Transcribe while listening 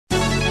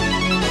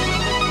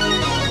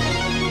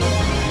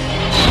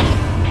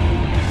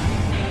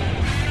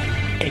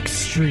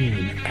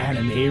Extreme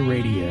Anime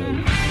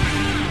Radio.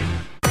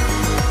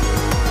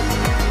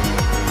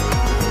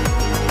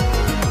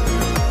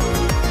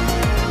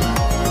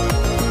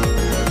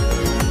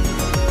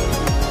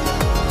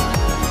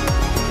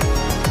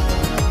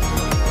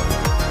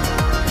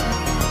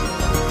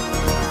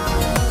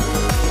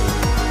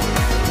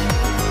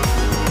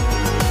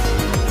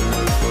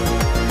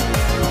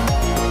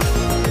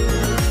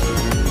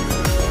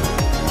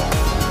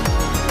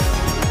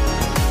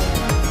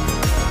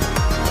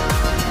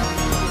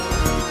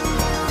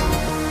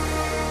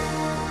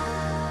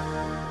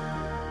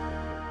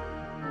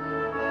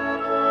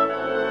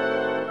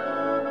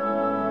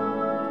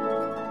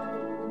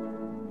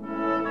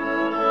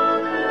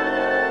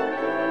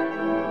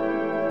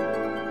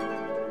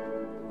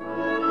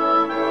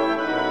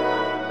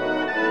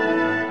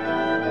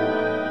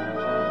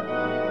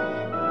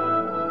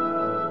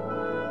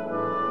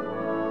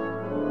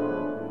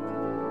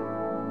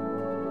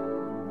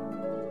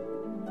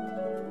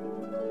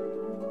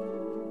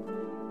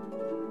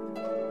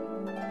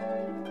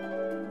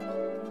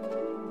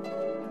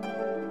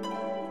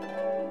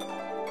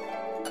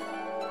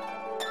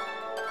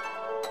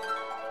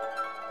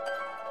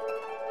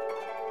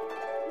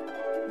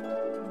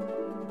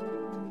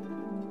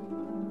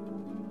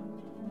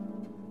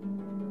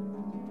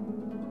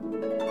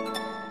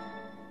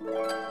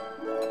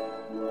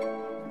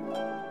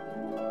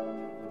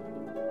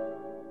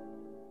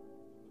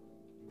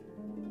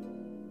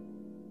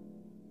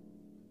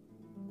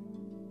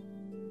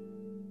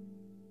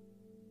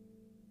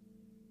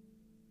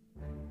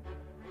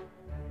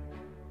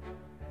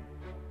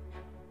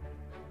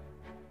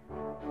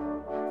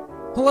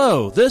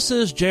 Hello, this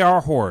is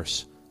J.R.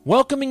 Horse,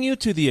 welcoming you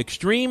to the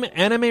Extreme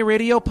Anime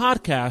Radio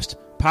podcast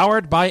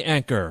powered by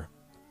Anchor.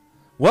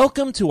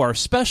 Welcome to our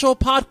special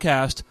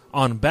podcast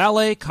on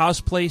ballet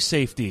cosplay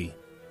safety.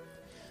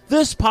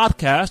 This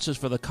podcast is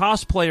for the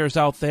cosplayers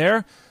out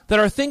there that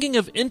are thinking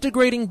of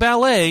integrating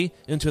ballet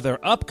into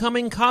their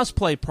upcoming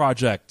cosplay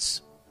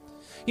projects.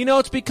 You know,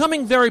 it's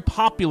becoming very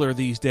popular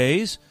these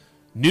days,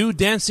 new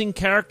dancing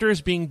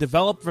characters being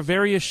developed for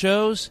various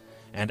shows,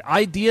 and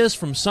ideas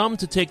from some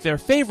to take their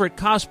favorite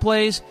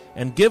cosplays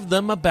and give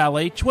them a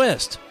ballet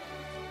twist.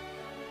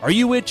 Are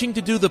you itching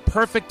to do the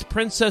perfect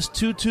Princess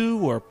Tutu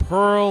or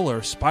Pearl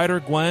or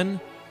Spider-Gwen?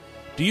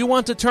 Do you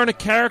want to turn a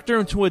character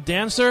into a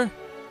dancer?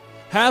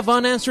 Have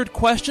unanswered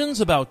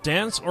questions about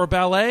dance or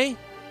ballet?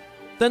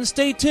 Then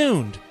stay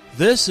tuned.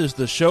 This is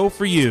the show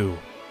for you.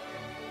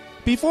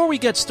 Before we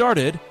get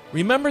started,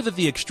 remember that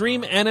the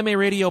Extreme Anime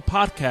Radio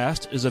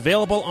podcast is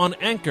available on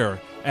Anchor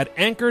at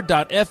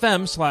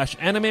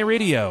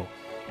anchor.fm/animeradio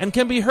and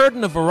can be heard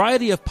in a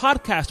variety of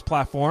podcast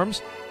platforms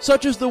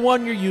such as the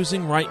one you're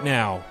using right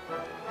now.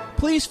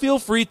 Please feel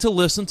free to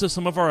listen to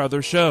some of our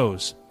other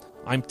shows.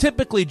 I'm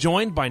typically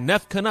joined by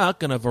Neff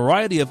Canuck and a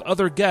variety of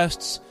other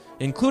guests,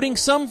 including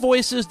some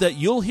voices that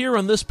you'll hear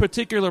on this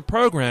particular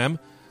program,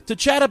 to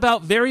chat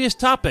about various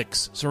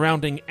topics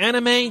surrounding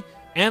anime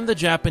and the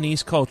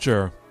Japanese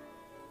culture.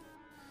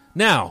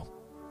 Now,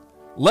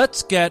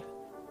 let's get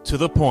to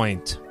the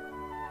point.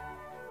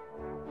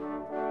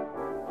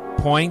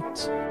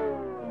 Point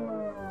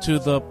to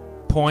the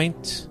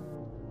point.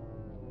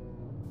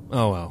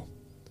 Oh well.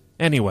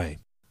 Anyway,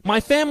 my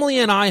family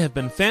and I have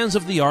been fans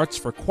of the arts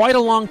for quite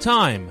a long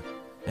time,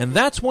 and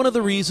that's one of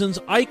the reasons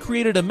I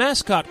created a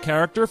mascot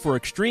character for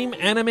Extreme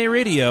Anime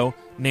Radio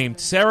named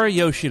Sarah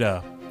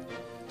Yoshida.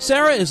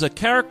 Sarah is a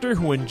character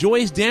who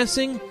enjoys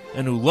dancing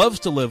and who loves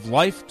to live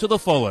life to the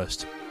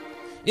fullest.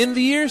 In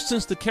the years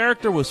since the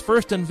character was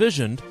first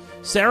envisioned,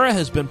 Sarah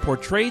has been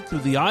portrayed through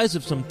the eyes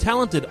of some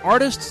talented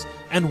artists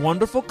and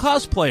wonderful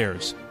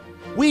cosplayers.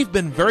 We've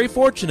been very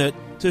fortunate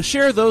to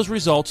share those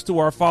results to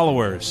our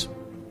followers.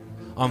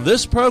 On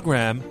this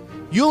program,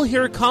 you'll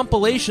hear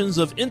compilations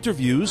of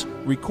interviews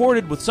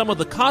recorded with some of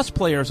the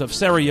cosplayers of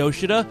Sarah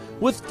Yoshida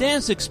with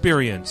dance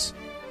experience.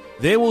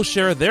 They will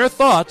share their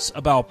thoughts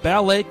about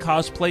ballet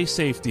cosplay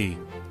safety.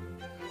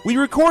 We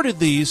recorded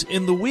these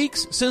in the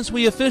weeks since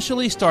we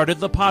officially started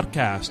the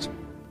podcast.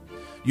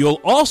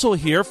 You'll also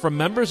hear from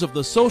members of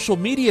the social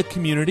media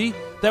community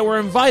that were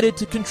invited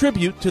to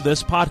contribute to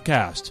this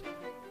podcast.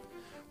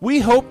 We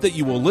hope that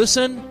you will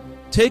listen,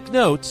 take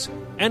notes,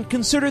 and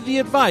consider the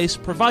advice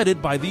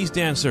provided by these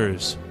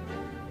dancers.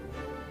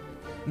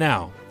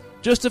 Now,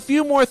 just a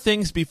few more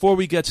things before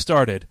we get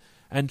started,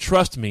 and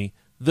trust me,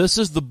 this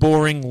is the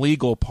boring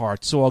legal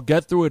part, so I'll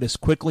get through it as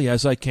quickly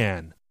as I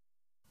can.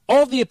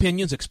 All of the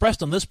opinions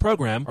expressed on this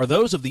program are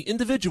those of the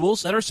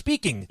individuals that are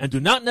speaking and do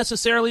not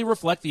necessarily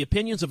reflect the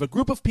opinions of a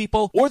group of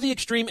people or the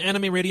Extreme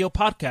Anime Radio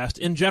podcast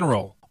in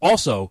general.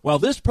 Also, while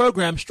this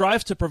program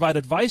strives to provide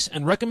advice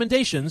and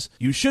recommendations,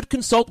 you should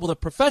consult with a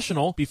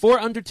professional before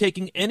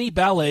undertaking any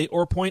ballet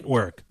or point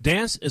work.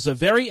 Dance is a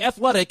very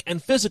athletic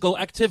and physical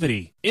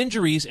activity.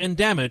 Injuries and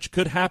damage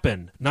could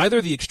happen.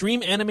 Neither the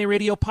Extreme Anime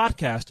Radio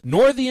podcast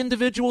nor the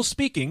individual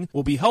speaking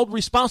will be held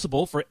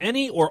responsible for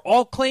any or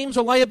all claims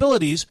or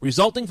liabilities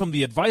resulting from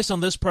the advice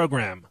on this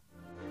program.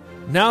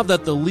 Now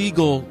that the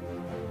legal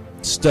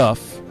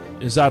stuff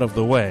is out of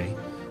the way,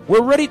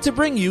 we're ready to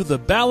bring you the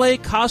Ballet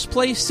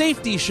Cosplay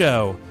Safety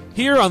Show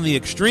here on the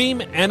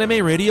Extreme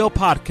Anime Radio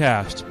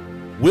Podcast.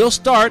 We'll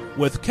start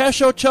with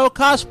Kesho Cho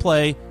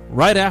Cosplay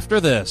right after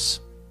this.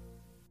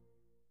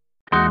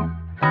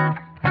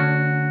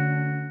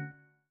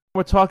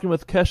 We're talking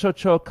with Kesho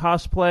Cho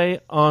Cosplay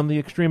on the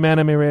Extreme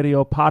Anime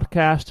Radio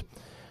Podcast.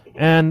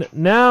 And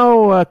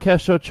now,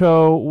 Kesho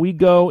Cho, we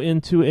go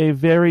into a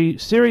very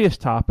serious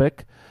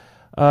topic,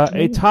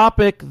 a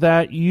topic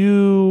that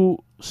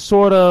you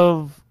sort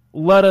of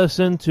led us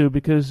into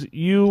because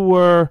you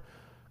were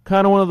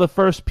kind of one of the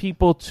first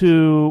people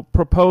to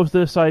propose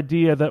this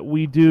idea that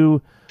we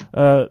do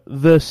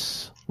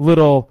this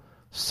little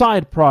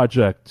side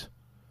project.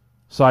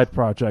 Side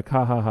project,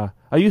 ha ha ha.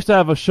 I used to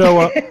have a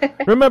show.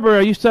 Remember,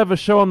 I used to have a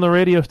show on the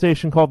radio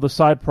station called The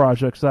Side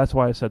Project, so that's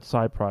why I said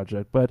side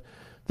project. But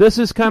this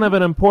is kind of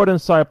an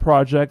important side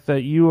project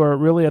that you are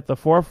really at the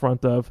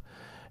forefront of,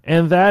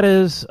 and that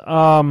is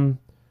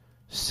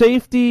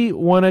safety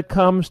when it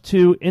comes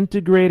to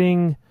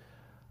integrating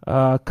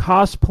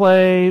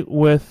cosplay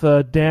with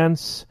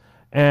dance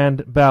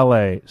and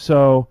ballet.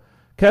 So,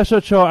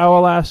 Kesho Cho, I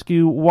will ask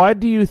you, why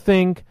do you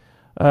think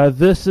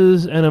this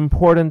is an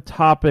important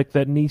topic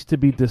that needs to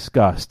be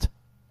discussed?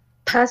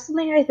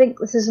 Personally, I think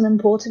this is an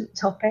important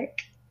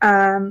topic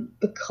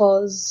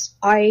because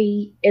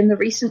I, in the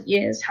recent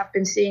years, have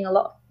been seeing a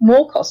lot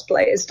more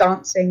cosplayers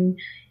dancing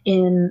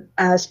in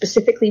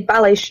specifically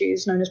ballet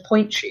shoes known as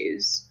point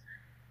shoes,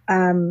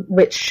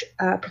 which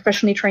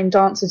professionally trained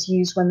dancers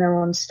use when they're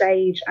on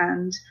stage.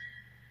 And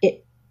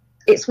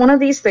it's one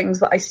of these things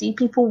that I see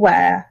people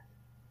wear,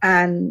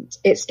 and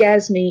it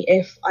scares me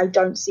if I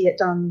don't see it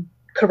done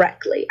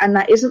correctly. And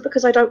that isn't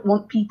because I don't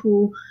want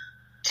people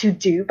to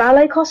do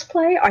ballet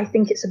cosplay. I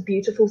think it's a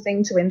beautiful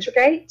thing to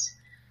integrate.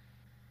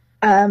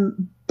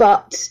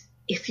 But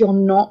if you're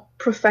not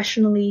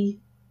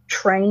professionally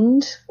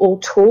trained or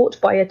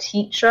taught by a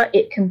teacher,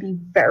 it can be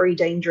very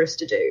dangerous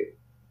to do,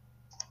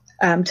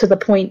 to the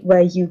point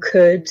where you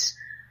could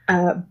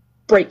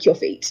break your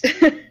feet.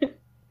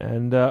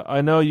 And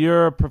I know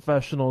you're a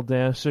professional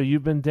dancer.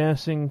 You've been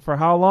dancing for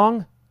how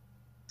long?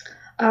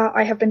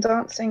 I have been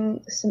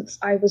dancing since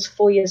I was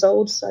 4 years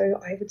old, so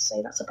I would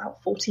say that's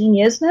about 14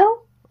 years now.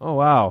 Oh,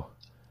 wow.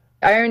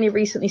 I only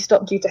recently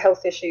stopped due to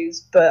health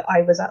issues, but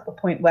I was at the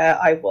point where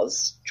I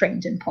was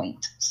trained in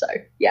point, so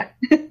yeah.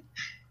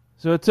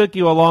 So it took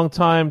you a long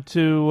time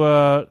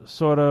to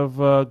sort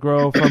of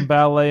grow from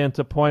ballet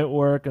into point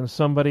work, and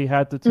somebody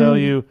had to tell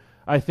you,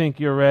 I think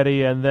you're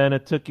ready, and then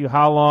it took you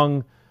how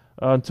long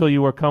until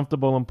you were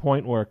comfortable in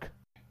point work?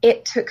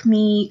 It took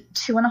me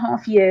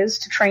 2.5 years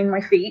to train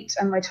my feet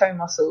and my toe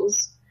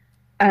muscles,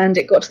 and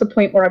it got to the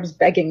point where I was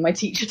begging my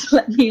teacher to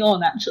let me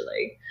on,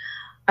 actually.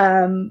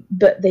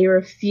 But they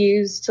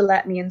refused to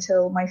let me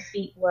until my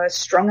feet were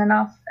strong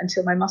enough,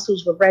 until my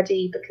muscles were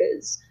ready,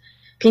 because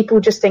people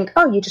just think,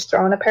 oh, you just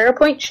throw on a pair of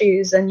point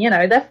shoes and,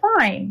 they're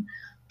fine.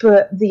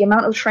 But the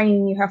amount of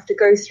training you have to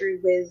go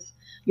through with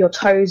your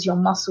toes, your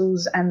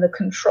muscles, and the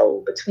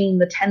control between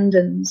the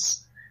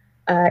tendons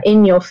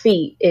in your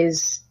feet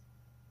is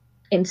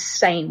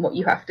insane what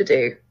you have to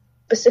do.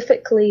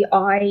 Specifically,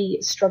 I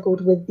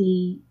struggled with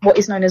what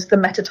is known as the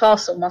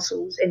metatarsal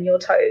muscles in your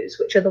toes,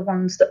 which are the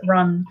ones that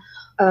run,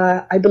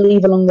 I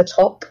believe, along the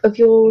top of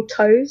your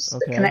toes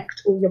that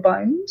connect all your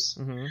bones.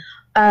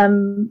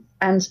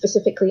 And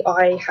specifically,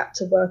 I had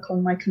to work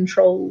on my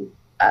control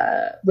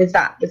with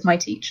my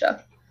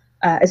teacher,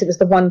 as it was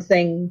the one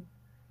thing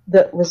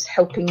that was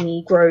helping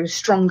me grow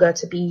stronger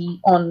to be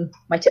on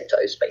my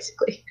tiptoes,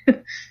 basically.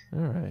 All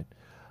right.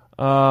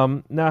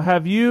 Now,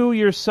 have you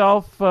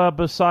yourself,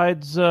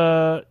 besides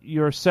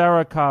your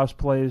Sarah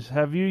cosplays,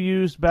 have you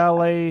used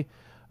ballet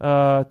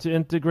to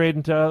integrate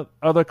into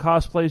other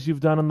cosplays you've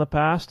done in the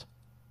past?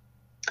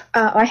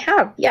 I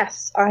have,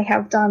 yes. I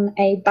have done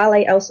a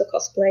ballet Elsa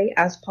cosplay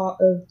as part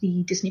of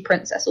the Disney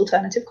Princess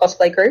Alternative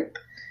Cosplay Group.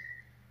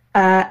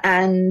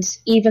 And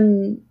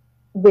even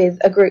with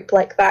a group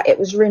like that, it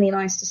was really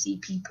nice to see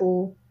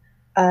people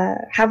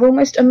have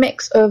almost a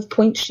mix of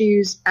point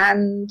shoes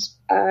and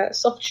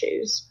soft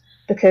shoes,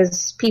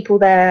 because people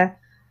there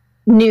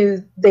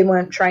knew they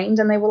weren't trained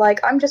and they were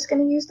like, I'm just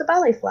going to use the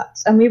ballet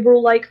flats. And we were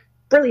all like,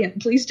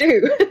 brilliant, please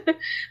do,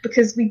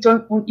 because we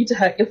don't want you to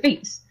hurt your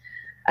feet.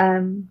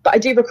 But I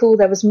do recall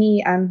there was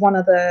me and one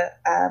other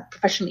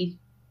professionally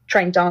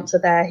trained dancer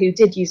there who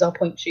did use our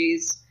point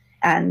shoes,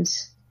 and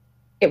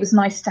it was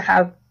nice to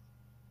have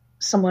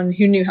someone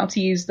who knew how to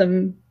use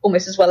them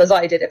almost as well as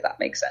I did, if that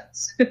makes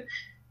sense.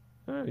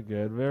 Very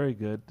good, very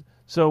good.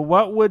 So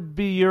what would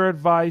be your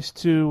advice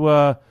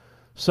to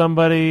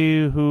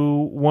somebody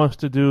who wants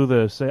to do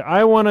this? Say,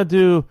 I want to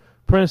do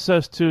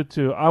Princess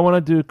Tutu, I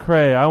want to do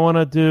Cray, I want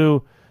to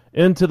do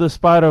Into the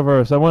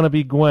Spider-Verse, I want to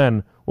be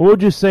Gwen. What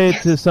would you say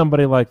to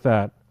somebody like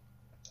that?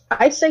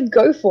 I'd say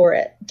go for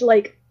it.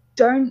 Like,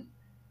 don't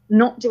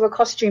not do a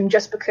costume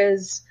just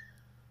because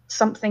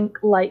something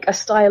like a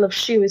style of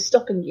shoe is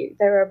stopping you.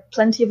 There are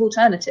plenty of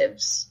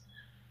alternatives.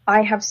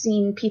 I have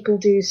seen people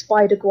do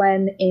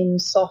Spider-Gwen in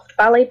soft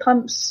ballet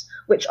pumps,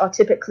 which are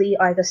typically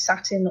either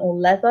satin or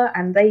leather,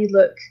 and they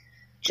look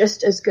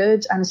just as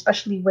good, and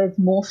especially with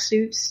morph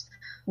suits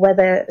where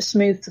they're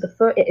smooth to the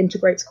foot, it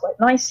integrates quite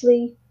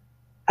nicely.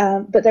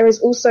 But there is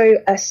also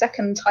a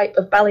second type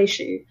of ballet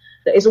shoe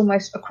that is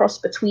almost a cross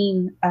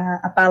between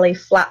a ballet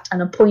flat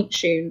and a point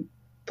shoe,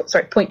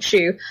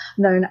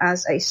 known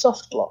as a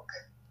soft block.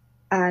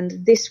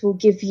 And this will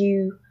give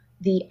you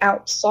the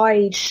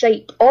outside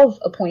shape of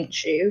a point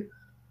shoe,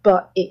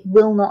 but it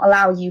will not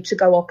allow you to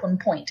go up on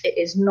point. It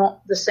is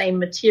not the same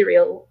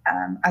material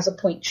as a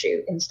point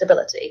shoe in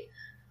stability.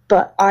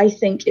 But I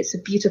think it's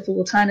a beautiful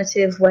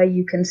alternative where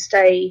you can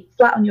stay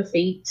flat on your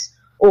feet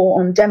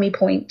or on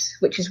demi-point,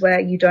 which is where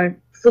you don't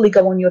fully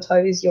go on your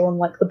toes, you're on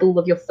like the ball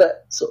of your foot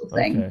sort of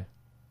thing. Okay.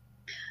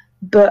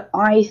 But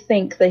I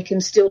think they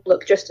can still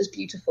look just as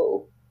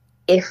beautiful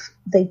if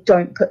they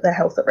don't put their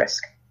health at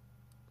risk.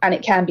 And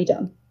it can be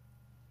done.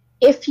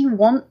 If you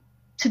want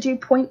to do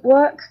point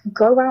work,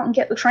 go out and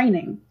get the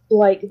training.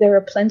 Like, there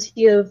are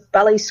plenty of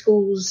ballet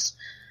schools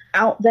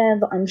out there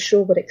that I'm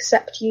sure would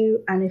accept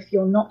you, and if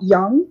you're not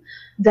young,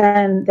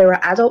 then there are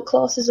adult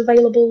classes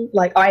available.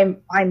 Like,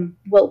 I'm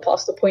well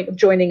past the point of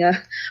joining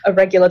a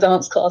regular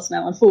dance class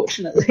now,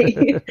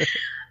 unfortunately.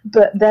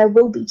 But there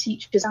will be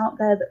teachers out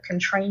there that can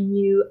train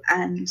you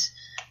and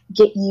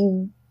get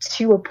you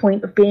to a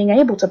point of being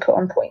able to put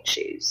on point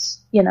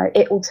shoes. You know,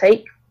 it will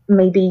take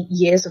maybe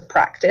years of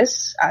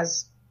practice,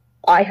 as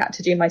I had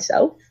to do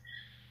myself,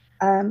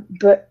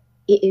 but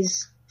it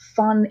is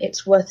fun,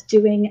 it's worth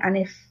doing, and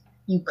if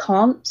you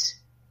can't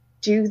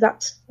do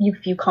that,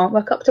 if you can't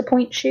work up to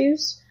point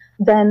shoes,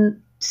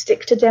 then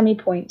stick to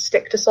demi-point,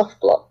 stick to soft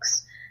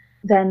blocks,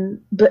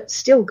 but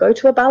still go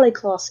to a ballet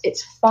class.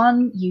 It's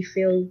fun, you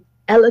feel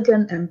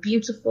elegant and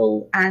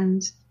beautiful,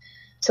 and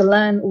to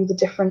learn all the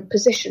different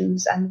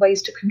positions and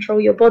ways to control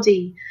your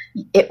body,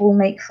 it will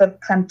make for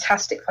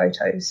fantastic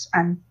photos,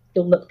 and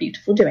you'll look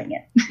beautiful doing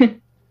it.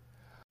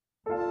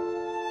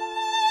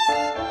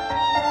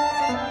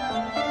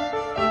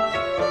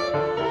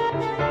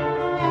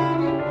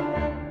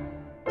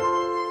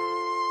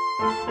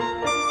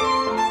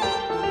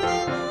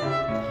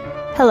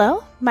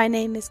 Hello, my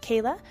name is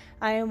Kayla.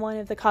 I am one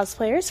of the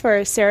cosplayers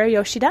for Sarah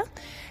Yoshida,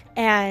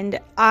 and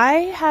I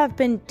have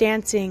been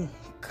dancing,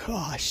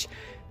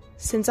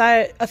 since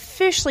I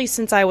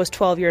was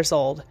 12 years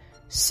old.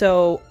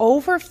 So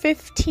over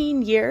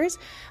 15 years.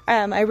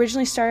 I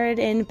originally started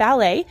in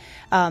ballet.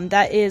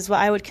 That is what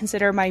I would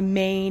consider my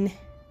main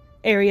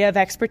area of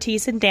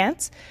expertise in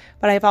dance,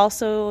 but I've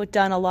also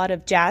done a lot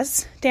of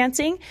jazz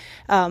dancing,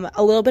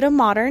 a little bit of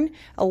modern,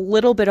 a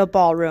little bit of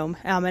ballroom,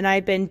 and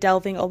I've been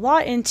delving a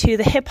lot into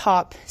the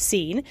hip-hop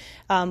scene,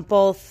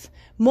 both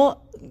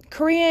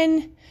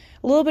Korean,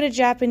 a little bit of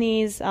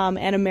Japanese,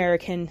 and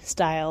American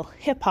style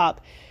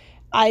hip-hop.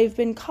 I've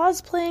been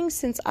cosplaying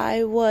since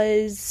I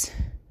was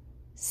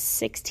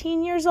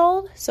 16 years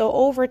old, so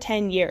over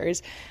 10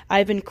 years.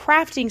 I've been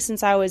crafting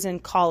since I was in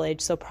college,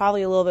 so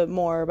probably a little bit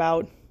more,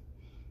 about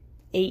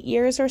 8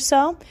 years or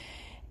so.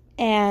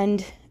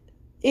 And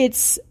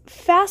it's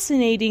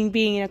fascinating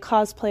being a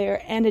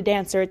cosplayer and a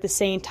dancer at the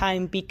same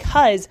time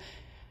because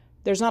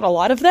there's not a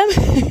lot of them.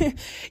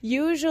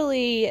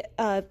 Usually,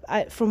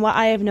 from what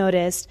I have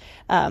noticed,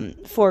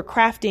 for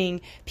crafting,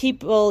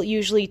 people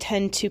usually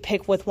tend to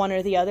pick with one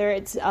or the other.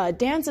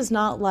 Dance is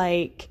not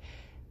like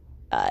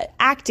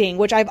acting,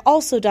 which I've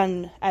also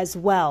done as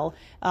well.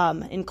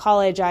 In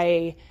college,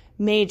 I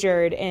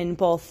majored in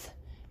both.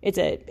 It's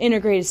an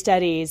integrated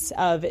studies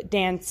of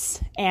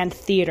dance and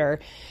theater.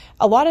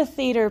 A lot of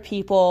theater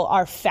people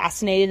are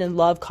fascinated and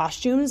love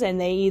costumes, and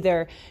they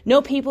either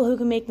know people who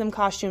can make them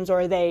costumes,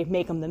 or they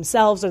make them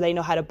themselves, or they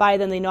know how to buy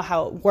them, they know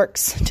how it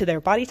works to their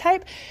body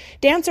type.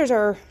 Dancers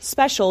are a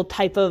special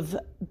type of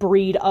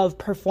breed of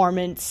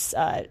performance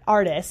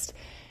artist,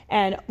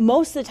 and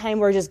most of the time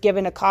we're just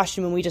given a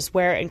costume and we just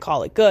wear it and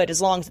call it good.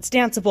 As long as it's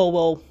danceable,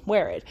 we'll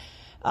wear it.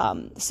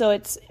 So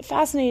it's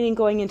fascinating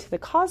going into the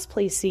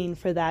cosplay scene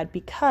for that,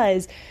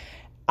 because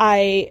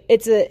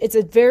it's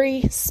a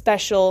very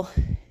special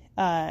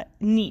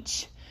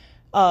niche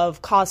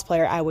of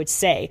cosplayer, I would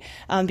say,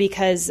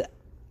 because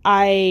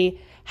I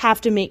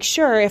have to make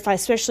sure,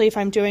 especially if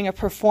I'm doing a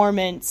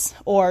performance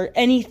or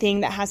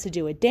anything that has to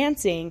do with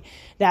dancing,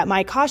 that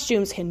my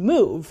costumes can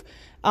move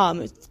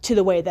to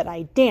the way that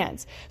I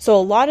dance. So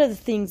a lot of the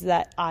things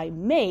that I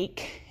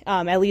make,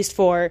 at least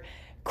for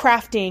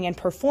crafting and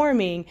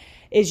performing,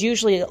 is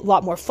usually a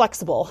lot more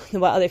flexible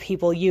than what other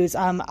people use.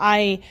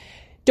 I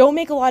don't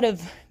make a lot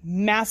of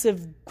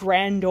massive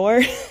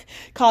grandeur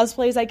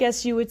cosplays, I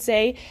guess you would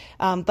say,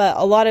 but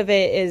a lot of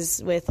it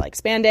is with like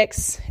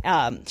spandex,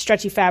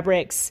 stretchy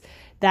fabrics,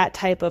 that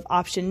type of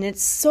option. And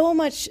it's so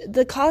much,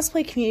 the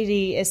cosplay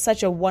community is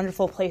such a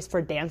wonderful place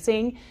for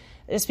dancing,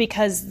 just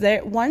because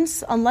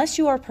unless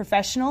you are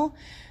professional,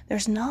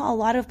 there's not a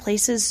lot of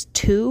places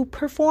to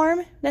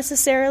perform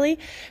necessarily.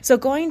 So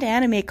going to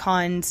anime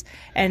cons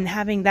and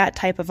having that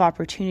type of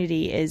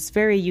opportunity is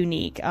very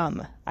unique.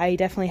 I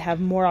definitely have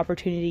more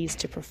opportunities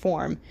to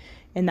perform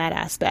in that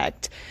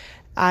aspect.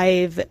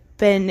 I've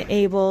been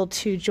able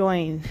to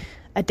join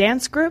a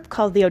dance group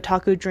called the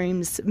Otaku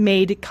Dreams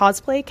Made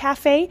Cosplay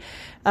Cafe.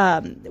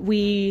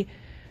 We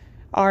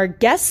are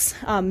guests.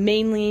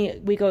 Mainly,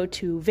 we go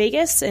to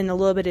Vegas and a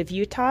little bit of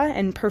Utah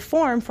and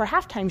perform for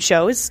halftime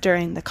shows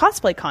during the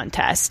cosplay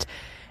contest.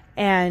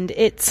 And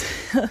it's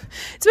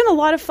been a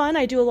lot of fun.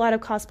 I do a lot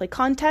of cosplay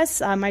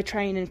contests. I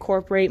try and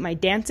incorporate my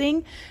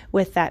dancing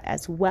with that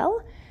as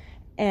well.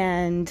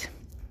 And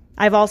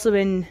I've also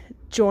been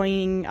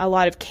joining a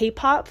lot of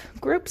K-pop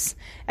groups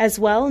as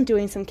well and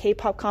doing some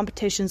K-pop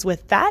competitions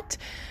with that.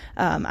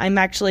 I'm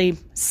actually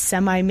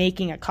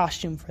semi-making a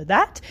costume for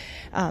that.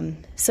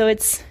 So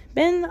it's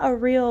been a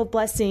real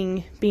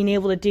blessing being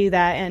able to do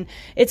that. And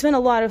it's been a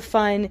lot of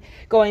fun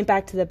going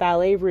back to the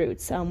ballet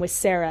roots with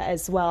Sarah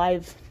as well.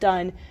 I've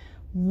done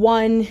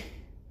one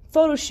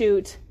photo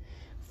shoot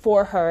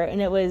for her, and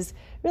it was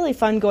really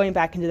fun going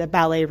back into the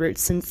ballet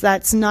roots, since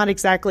that's not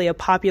exactly a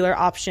popular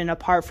option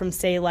apart from,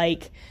 say,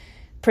 like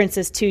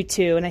Princess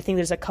Tutu, and I think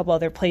there's a couple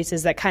other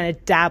places that kind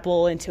of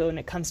dabble into it when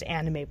it comes to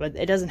anime, but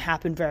it doesn't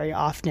happen very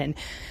often.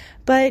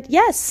 But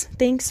yes,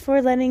 thanks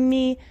for letting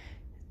me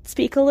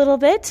speak a little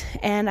bit,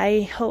 and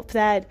I hope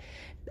that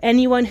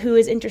anyone who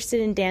is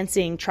interested in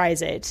dancing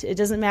tries it. It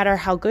doesn't matter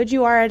how good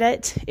you are at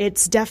it.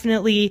 It's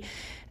definitely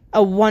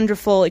a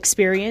wonderful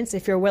experience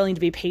if you're willing to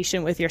be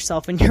patient with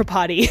yourself and your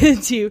body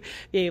to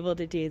be able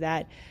to do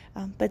that.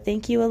 But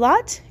thank you a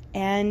lot,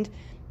 and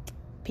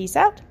peace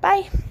out.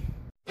 Bye.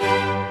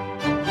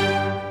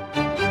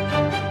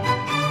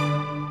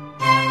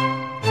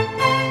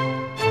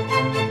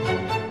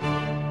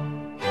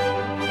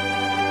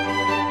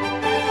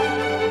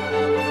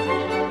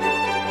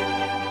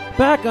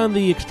 Back on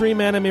the Extreme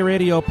Anime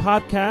Radio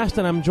podcast,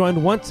 and I'm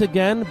joined once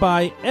again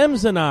by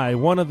Emzanai,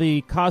 one of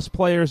the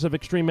cosplayers of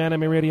Extreme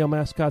Anime Radio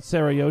mascot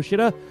Sarah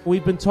Yoshida.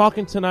 We've been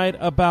talking tonight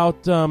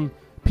about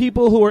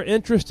people who are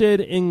interested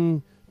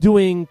in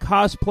doing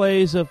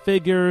cosplays of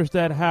figures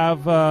that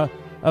have a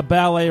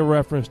ballet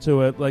reference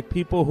to it, like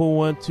people who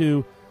want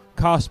to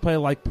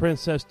cosplay like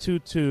Princess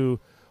Tutu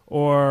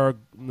or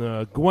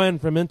Gwen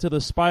from Into the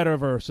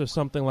Spider-Verse or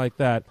something like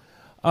that.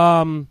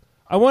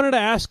 I wanted to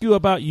ask you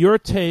about your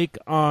take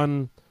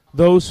on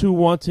those who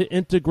want to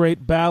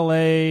integrate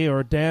ballet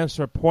or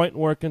dance or point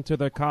work into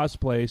their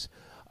cosplays.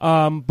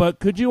 But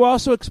could you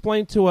also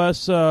explain to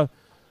us,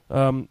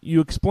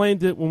 you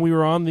explained it when we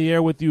were on the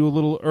air with you a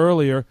little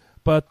earlier,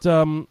 but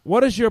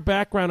what is your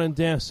background in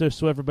dance, just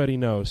so everybody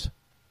knows?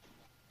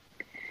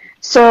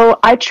 So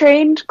I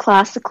trained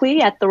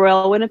classically at the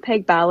Royal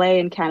Winnipeg Ballet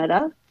in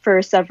Canada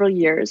for several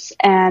years,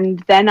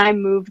 and then I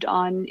moved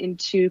on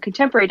into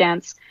contemporary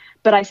dance,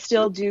 but I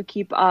still do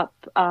keep up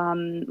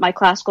my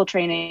classical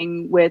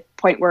training with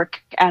point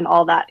work and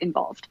all that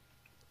involved.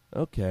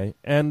 Okay.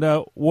 And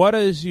what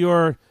is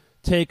your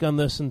take on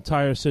this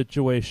entire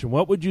situation?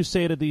 What would you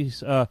say to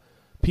these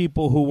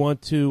people who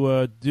want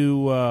to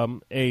do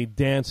a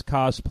dance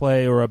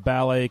cosplay or a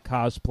ballet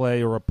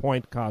cosplay or a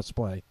point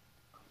cosplay?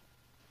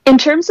 In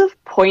terms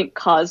of point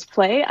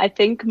cosplay, I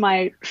think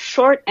my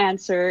short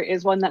answer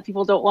is one that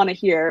people don't want to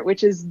hear,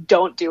 which is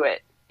don't do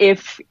it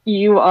if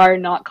you are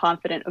not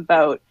confident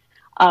about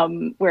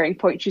wearing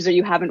point shoes or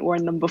you haven't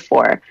worn them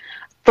before.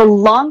 The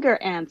longer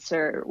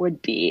answer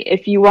would be,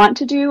 if you want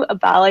to do a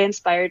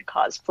ballet-inspired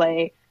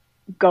cosplay,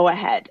 go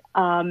ahead.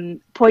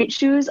 Point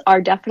shoes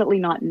are definitely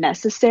not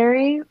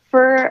necessary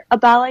for a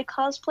ballet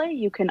cosplay.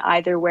 You can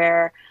either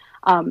wear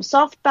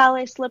soft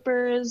ballet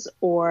slippers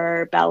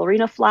or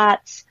ballerina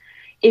flats.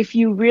 If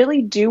you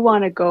really do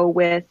want to go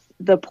with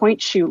the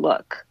point shoe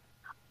look,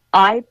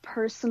 I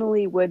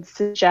personally would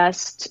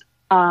suggest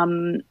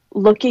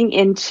looking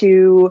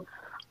into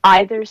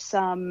either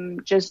some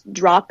just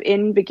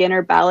drop-in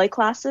beginner ballet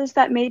classes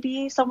that may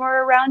be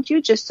somewhere around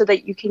you, just so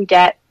that you can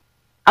get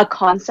a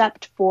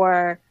concept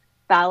for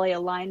ballet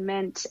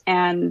alignment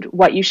and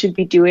what you should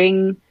be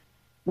doing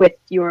with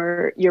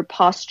your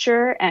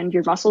posture and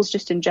your muscles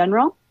just in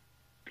general.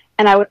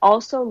 And I would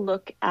also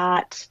look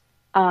at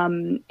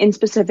in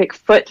specific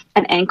foot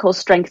and ankle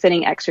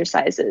strengthening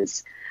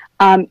exercises.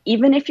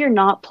 Even if you're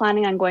not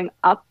planning on going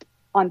up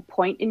on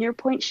point in your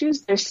point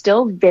shoes, they're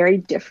still very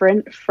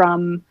different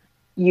from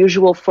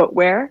usual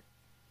footwear.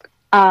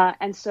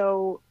 And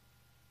so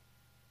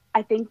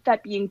I think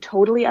that being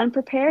totally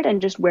unprepared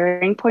and just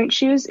wearing point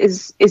shoes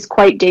is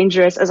quite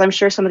dangerous, as I'm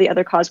sure some of the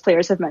other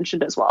cosplayers have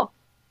mentioned as well.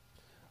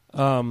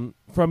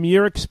 From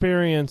your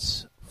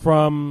experience,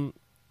 from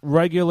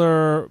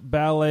regular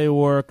ballet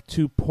work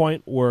to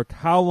point work,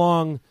 how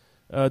long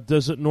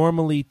does it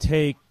normally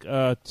take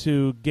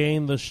to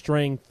gain the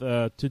strength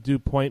to do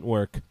point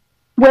work?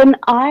 When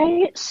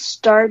I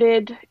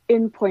started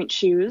in point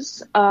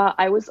shoes,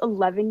 I was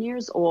 11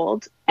 years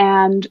old,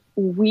 and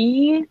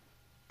we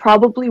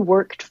probably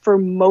worked for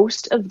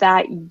most of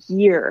that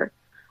year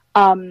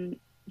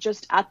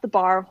just at the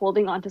bar,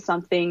 holding onto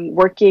something,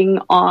 working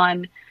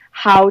on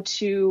how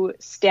to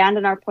stand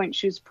in our point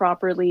shoes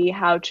properly,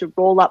 how to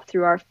roll up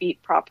through our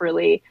feet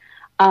properly.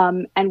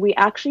 And we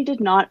actually did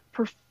not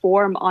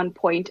perform on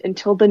point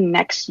until the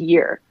next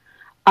year.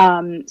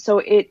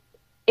 So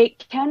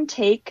it can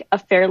take a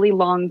fairly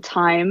long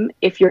time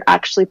if you're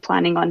actually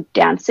planning on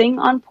dancing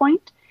on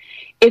point.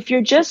 If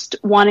you're just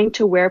wanting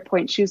to wear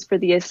point shoes for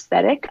the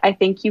aesthetic, I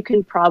think you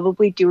can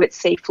probably do it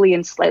safely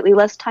in slightly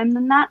less time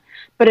than that.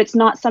 But it's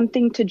not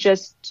something to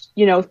just,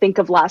 think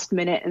of last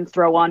minute and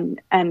throw on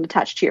and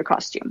attach to your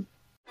costume.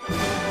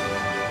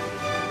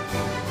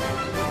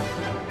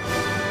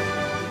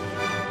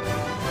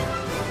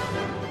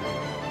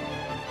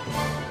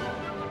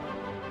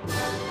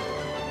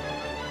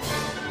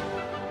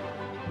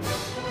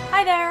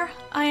 Hi there,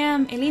 I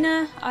am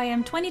Elena, I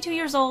am 22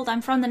 years old,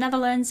 I'm from the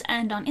Netherlands,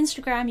 and on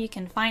Instagram you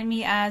can find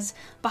me as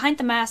Behind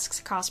the Masks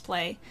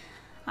Cosplay.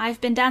 I've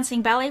been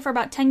dancing ballet for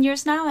about 10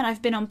 years now, and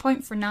I've been on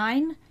point for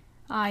 9.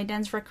 I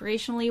dance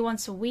recreationally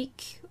once a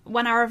week,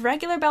 1 hour of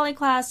regular ballet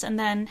class, and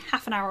then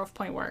half an hour of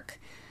point work.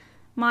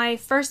 My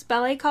first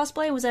ballet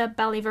cosplay was a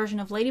ballet version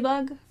of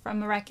Ladybug from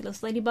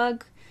Miraculous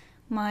Ladybug.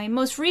 My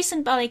most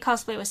recent ballet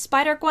cosplay was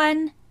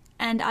Spider-Gwen,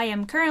 and I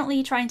am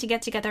currently trying to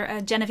get together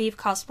a Genevieve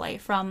cosplay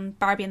from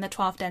Barbie and the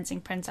 12 Dancing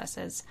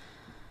Princesses.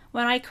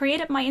 When I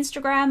created my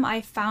Instagram,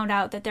 I found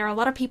out that there are a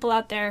lot of people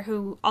out there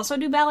who also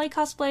do ballet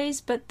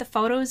cosplays, but the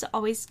photos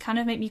always kind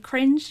of made me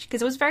cringe,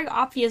 because it was very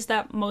obvious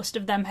that most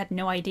of them had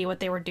no idea what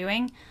they were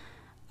doing.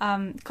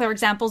 Clear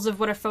examples of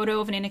what a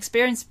photo of an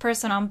inexperienced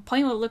person on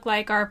point would look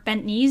like are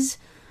bent knees,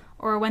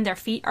 or when their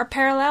feet are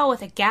parallel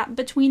with a gap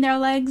between their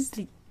legs,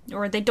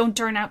 or they don't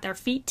turn out their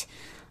feet.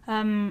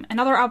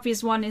 Another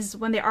obvious one is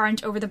when they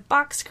aren't over the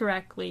box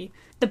correctly.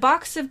 The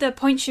box of the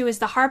point shoe is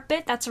the heart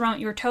bit that's around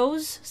your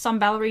toes. Some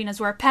ballerinas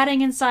wear padding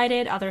inside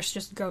it, others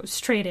just go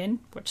straight in,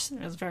 which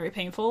is very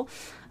painful.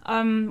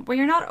 When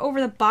you're not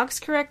over the box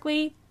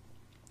correctly,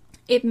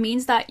 it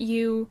means that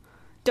you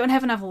don't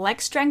have enough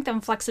leg strength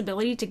and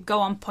flexibility to go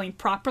on point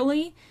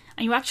properly,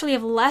 and you actually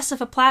have less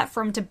of a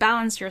platform to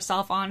balance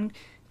yourself on,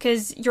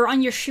 because you're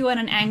on your shoe at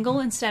an angle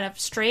instead of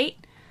straight.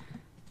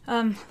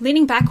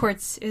 Leaning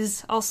backwards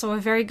is also a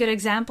very good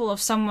example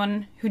of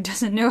someone who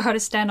doesn't know how to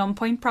stand on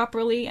point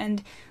properly,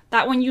 and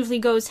that one usually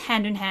goes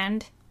hand in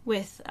hand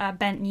with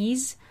bent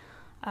knees.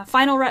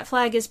 Final red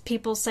flag is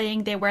people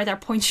saying they wear their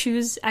point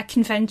shoes at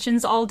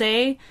conventions all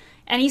day.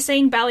 Any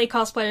sane ballet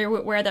cosplayer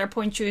would wear their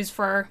point shoes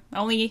for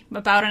only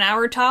about an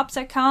hour tops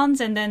at cons,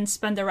 and then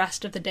spend the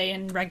rest of the day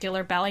in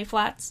regular ballet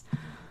flats.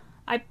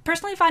 I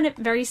personally find it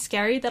very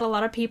scary that a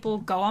lot of people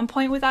go on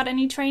point without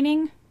any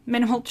training.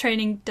 Minimal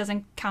training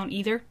doesn't count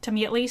either, to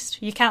me at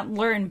least. You can't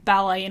learn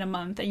ballet in a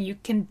month, and you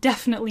can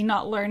definitely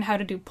not learn how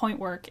to do point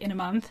work in a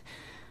month.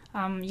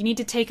 You need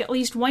to take at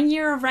least 1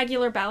 year of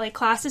regular ballet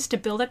classes to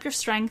build up your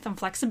strength and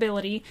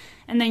flexibility,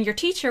 and then your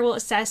teacher will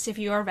assess if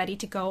you are ready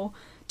to go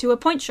to a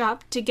point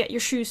shop to get your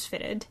shoes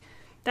fitted.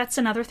 That's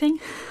another thing.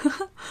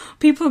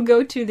 People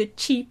go to the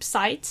cheap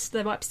sites,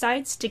 the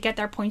websites, to get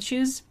their point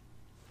shoes,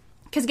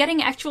 because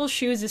getting actual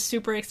shoes is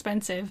super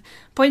expensive.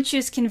 Point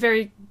shoes can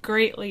vary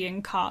greatly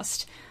in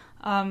cost.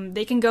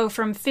 They can go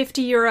from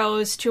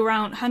 €50 to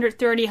around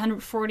 130,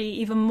 140,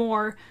 even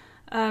more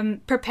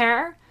per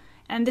pair.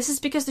 And this is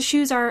because the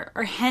shoes are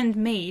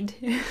handmade.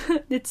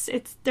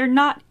 They're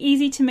not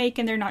easy to make,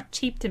 and they're not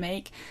cheap to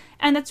make.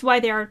 And that's why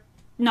they are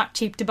not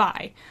cheap to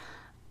buy.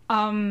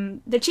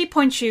 The cheap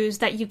point shoes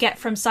that you get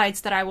from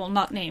sites that I will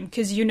not name,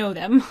 because you know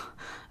them,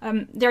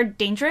 they're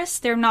dangerous,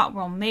 they're not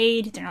well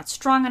made, they're not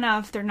strong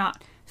enough, they're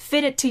not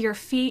fitted to your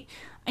feet,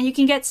 and you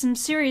can get some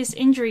serious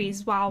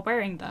injuries while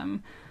wearing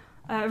them.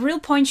 A real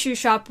point shoe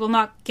shop will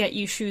not get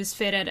you shoes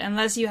fitted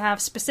unless you have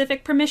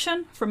specific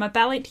permission from a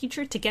ballet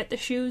teacher to get the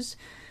shoes,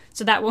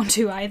 so that won't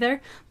do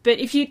either. But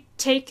if you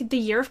take the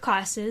year of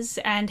classes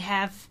and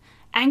have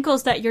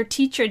ankles that your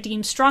teacher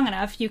deems strong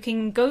enough, you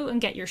can go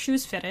and get your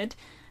shoes fitted.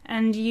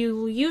 And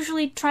you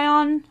usually try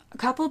on a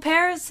couple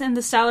pairs, and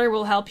the seller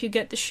will help you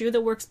get the shoe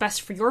that works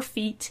best for your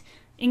feet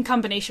in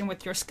combination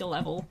with your skill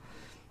level.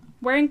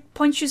 Wearing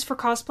point shoes for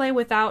cosplay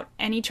without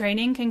any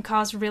training can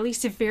cause really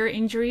severe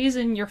injuries,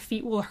 and your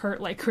feet will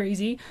hurt like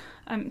crazy,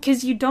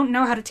 because you don't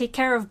know how to take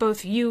care of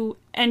both you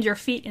and your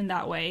feet in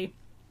that way.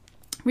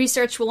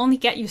 Research will only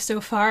get you so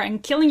far,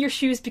 and killing your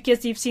shoes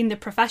because you've seen the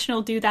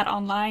professional do that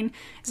online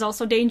is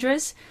also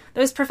dangerous.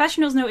 Those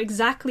professionals know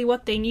exactly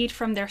what they need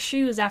from their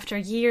shoes after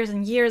years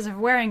and years of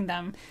wearing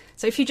them.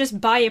 So if you just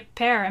buy a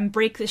pair and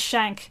break the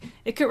shank,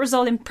 it could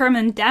result in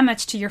permanent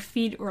damage to your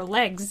feet or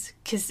legs,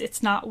 because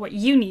it's not what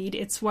you need,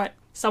 it's what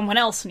someone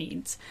else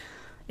needs.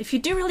 If you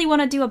do really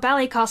want to do a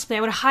ballet cosplay,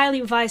 I would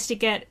highly advise to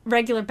get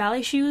regular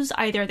ballet shoes,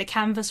 either the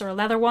canvas or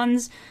leather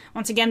ones.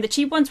 Once again, the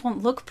cheap ones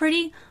won't look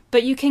pretty,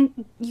 but you can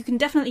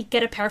definitely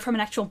get a pair from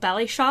an actual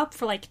ballet shop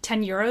for like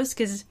 €10,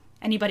 because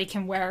anybody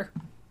can wear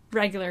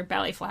regular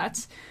ballet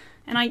flats.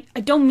 And I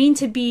don't mean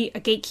to be a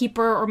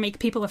gatekeeper or make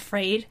people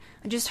afraid.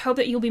 I just hope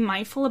that you'll be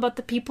mindful about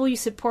the people you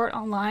support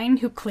online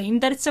who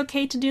claim that it's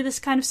okay to do this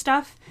kind of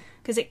stuff,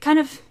 because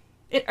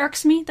it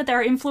irks me that there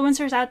are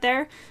influencers out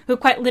there who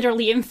quite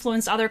literally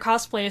influence other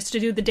cosplayers to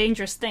do the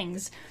dangerous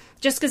things.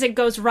 Just because it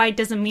goes right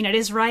doesn't mean it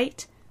is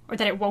right, or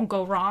that it won't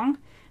go wrong.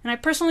 And I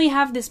personally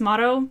have this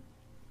motto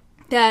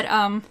that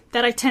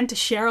I tend to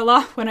share a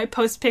lot when I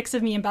post pics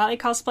of me in ballet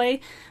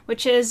cosplay,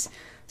 which is,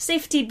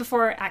 safety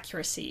before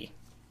accuracy.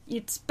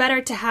 It's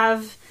better to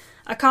have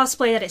a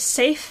cosplay that is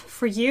safe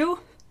for you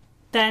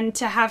than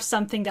to have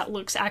something that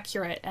looks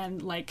accurate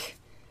and, like,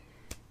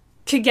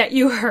 could get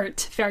you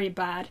hurt very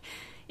bad.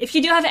 If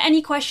you do have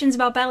any questions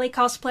about ballet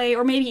cosplay,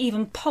 or maybe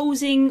even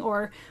posing,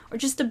 or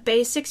just the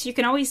basics, you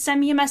can always send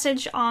me a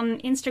message on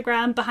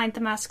Instagram, Behind the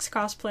Masks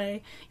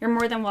Cosplay. You're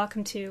more than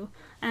welcome to.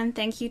 And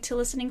thank you to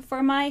listening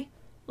for my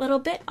little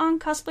bit on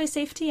cosplay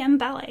safety and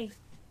ballet.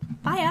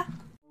 Bye!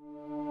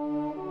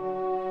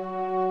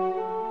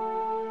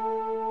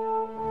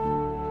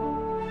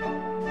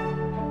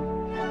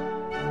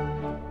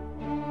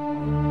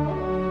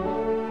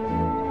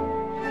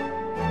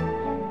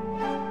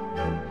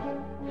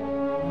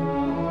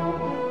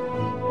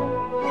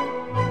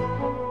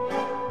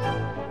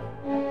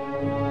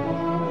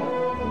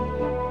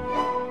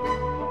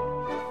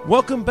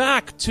 Welcome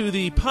back to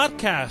the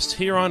podcast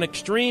here on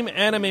Extreme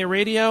Anime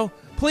Radio.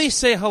 Please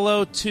say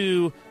hello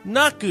to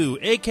Naku,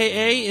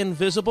 a.k.a.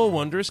 Invisible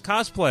Wonders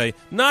Cosplay.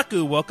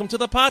 Naku, welcome to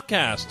the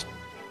podcast.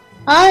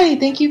 Hi,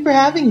 thank you for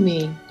having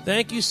me.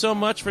 Thank you so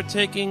much for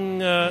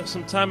taking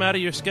some time out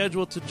of your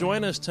schedule to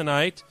join us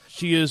tonight.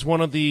 She is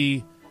one of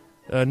the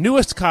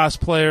newest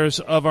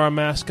cosplayers of our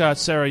mascot,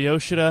 Sarah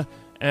Yoshida,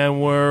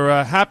 and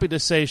we're happy to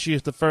say she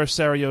is the first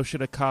Sarah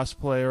Yoshida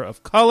cosplayer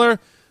of color.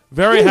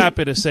 Very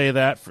happy to say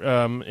that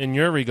in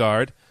your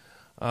regard.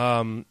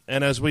 And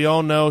as we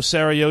all know,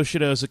 Sarah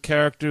Yoshida is a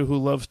character who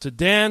loves to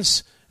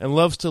dance and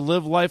loves to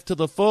live life to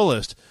the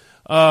fullest.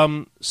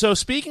 So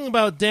speaking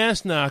about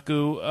dance,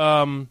 Naku,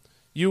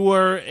 you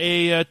were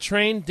a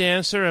trained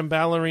dancer and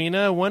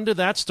ballerina. When did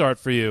that start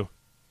for you?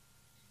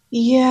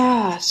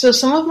 Yeah, so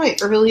some of my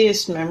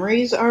earliest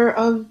memories are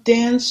of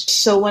dance.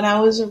 So when I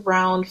was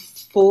around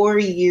 4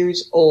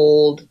 years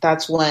old,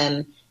 that's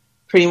when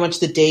pretty much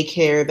the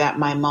daycare that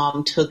my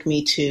mom took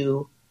me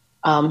to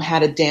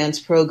had a dance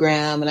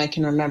program, and I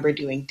can remember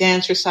doing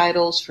dance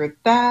recitals for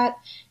that.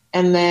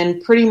 And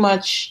then pretty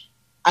much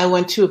I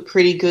went to a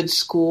pretty good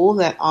school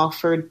that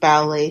offered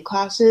ballet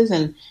classes,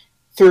 and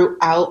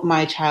throughout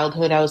my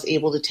childhood I was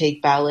able to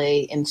take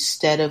ballet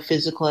instead of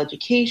physical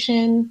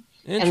education.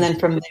 And then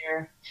from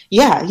there,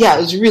 yeah,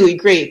 it was really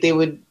great. They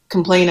would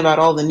complain about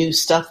all the new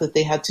stuff that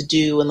they had to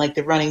do and like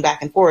the running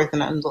back and forth,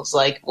 and I was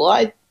like, well,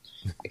 I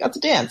got to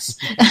dance.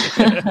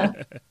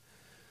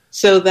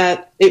 So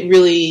that it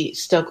really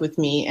stuck with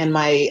me. And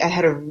I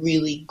had a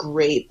really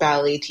great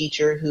ballet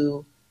teacher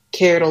who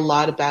cared a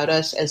lot about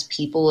us as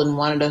people and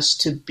wanted us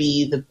to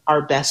be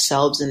our best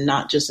selves and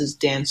not just as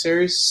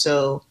dancers.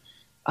 So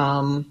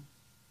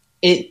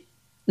it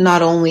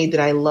not only did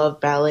I love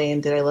ballet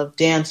and did I love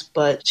dance,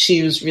 but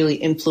she was really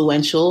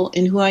influential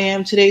in who I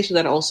am today. So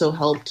that also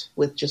helped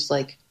with just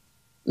like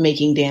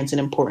making dance an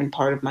important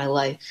part of my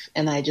life.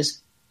 And I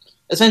just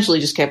essentially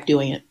just kept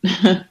doing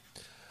it.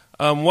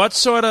 What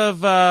sort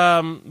of,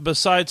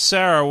 besides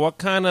Sarah, what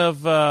kind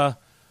of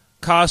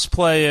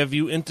cosplay have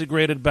you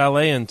integrated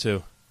ballet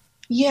into?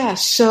 Yeah,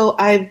 so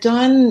I've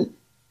done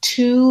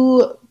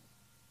 2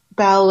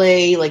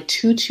 ballet, like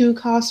tutu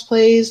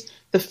cosplays.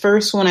 The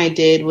first one I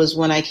did was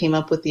when I came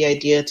up with the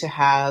idea to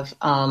have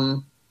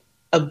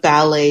a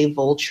ballet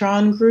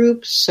Voltron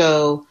group.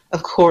 So,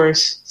 of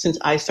course, since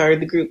I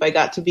started the group, I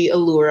got to be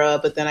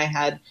Allura, but then I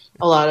had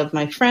a lot of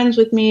my friends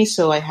with me.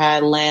 So I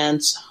had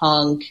Lance,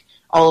 Hunk,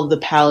 all of the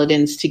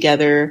paladins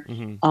together.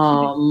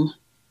 Mm-hmm.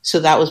 So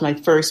that was my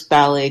first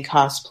ballet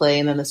cosplay.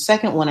 And then the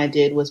second one I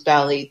did was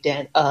ballet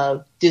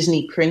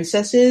Disney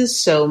princesses.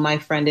 So my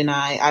friend and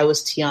I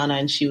was Tiana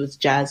and she was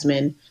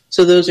Jasmine.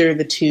 So those are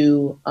the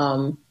 2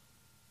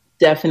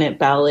 definite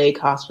ballet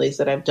cosplays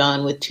that I've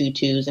done with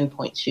tutus and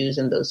point shoes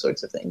and those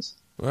sorts of things.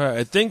 Right.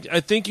 I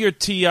think your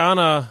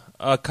Tiana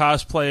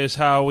cosplay is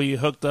how we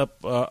hooked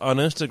up on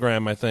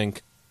Instagram, I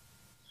think.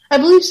 I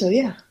believe so,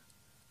 yeah.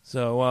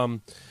 So,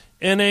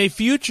 in a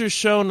future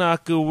show,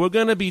 Naku, we're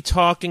going to be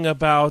talking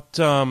about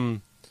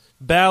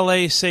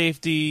ballet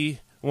safety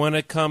when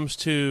it comes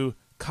to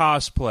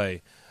cosplay.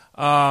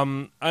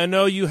 I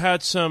know you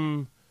had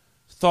some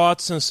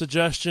thoughts and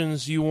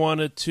suggestions you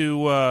wanted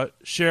to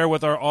share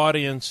with our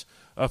audience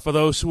for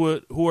those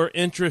who are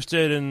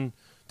interested in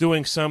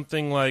doing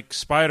something like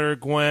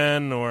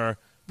Spider-Gwen or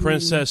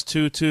Princess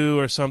Tutu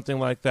or something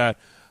like that.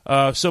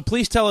 So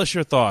please tell us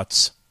your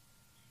thoughts.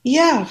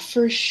 Yeah,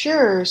 for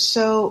sure.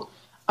 So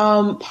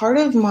part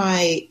of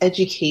my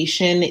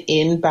education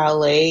in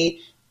ballet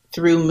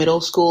through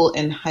middle school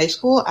and high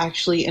school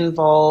actually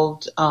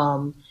involved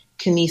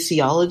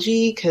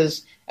kinesiology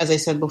because, as I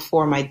said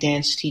before, my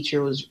dance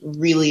teacher was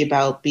really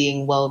about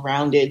being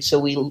well-rounded. So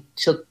we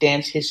took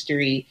dance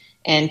history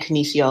and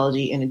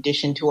kinesiology in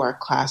addition to our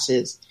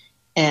classes.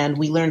 And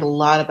we learned a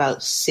lot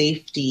about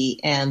safety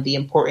and the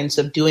importance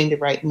of doing the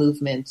right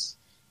movements.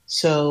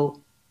 So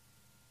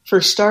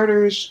for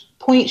starters,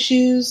 point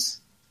shoes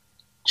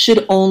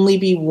should only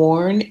be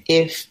worn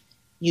if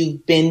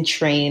you've been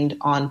trained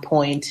on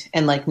point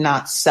and like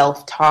not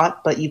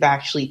self-taught, but you've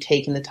actually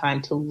taken the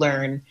time to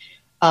learn.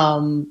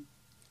 I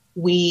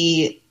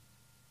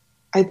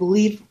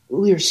believe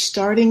we were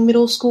starting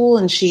middle school,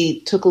 and she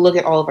took a look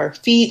at all of our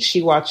feet.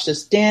 She watched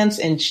us dance,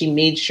 and she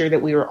made sure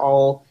that we were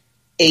all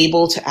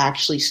able to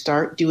actually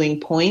start doing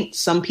point.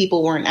 Some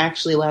people weren't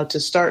actually allowed to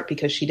start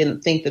because she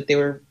didn't think that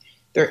their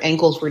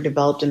ankles were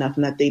developed enough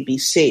and that they'd be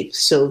safe.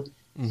 So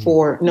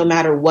for no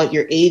matter what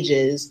your age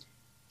is,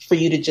 for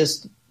you to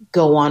just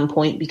go on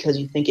point because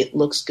you think it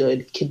looks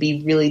good could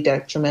be really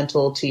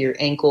detrimental to your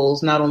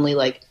ankles, not only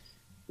like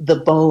the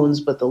bones,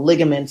 but the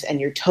ligaments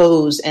and your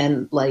toes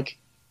and like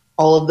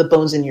all of the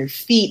bones in your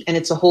feet. And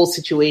it's a whole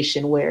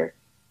situation where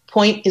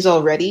point is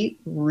already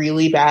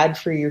really bad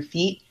for your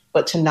feet,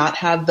 but to not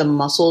have the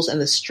muscles and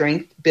the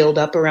strength build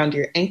up around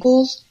your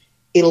ankles,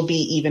 it'll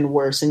be even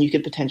worse, and you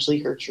could potentially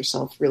hurt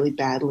yourself really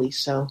badly.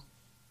 So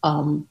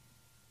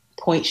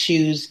point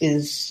shoes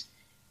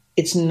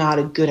it's not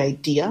a good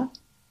idea.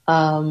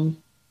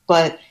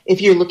 But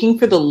if you're looking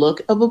for the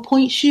look of a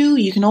point shoe,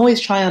 you can always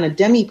try on a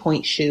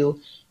demi-point shoe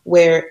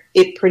where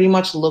it pretty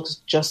much looks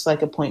just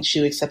like a point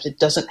shoe, except it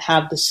doesn't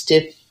have the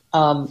stiff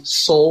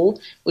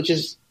sole, which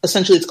is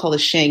essentially, it's called a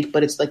shank,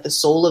 but it's like the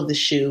sole of the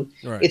shoe.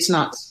 Right. It's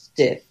not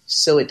stiff,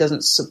 so it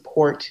doesn't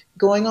support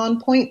going on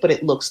point, but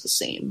it looks the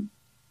same.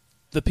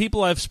 The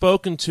people I've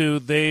spoken to,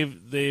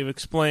 they've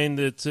explained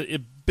that it's a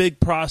big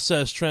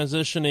process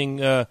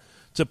transitioning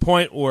to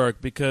point work,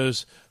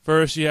 because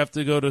first you have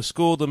to go to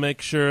school to make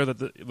sure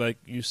that, like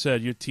you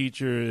said, your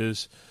teacher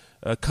is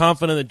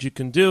confident that you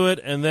can do it,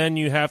 and then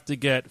you have to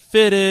get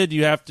fitted.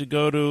 You have to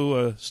go to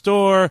a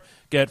store,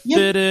 get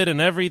fitted, and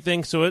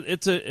everything. So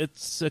it's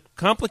a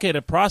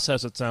complicated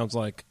process, it sounds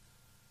like.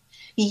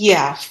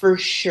 Yeah, for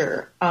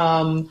sure.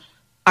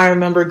 I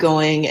remember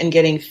going and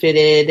getting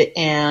fitted,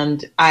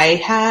 and I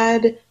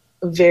had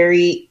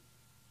very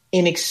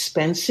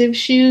inexpensive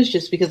shoes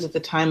just because at the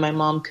time my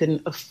mom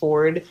couldn't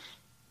afford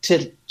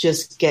to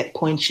just get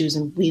point shoes,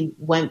 and we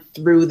went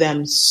through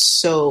them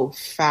so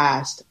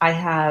fast. I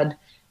had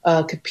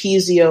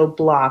Capezio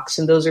blocks,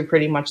 and those are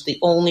pretty much the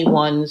only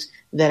ones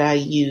that I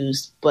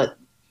used, but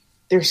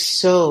they're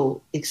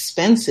so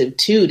expensive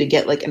too to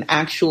get like an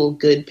actual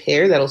good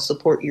pair that'll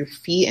support your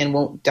feet and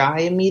won't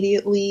die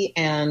immediately.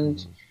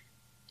 And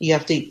you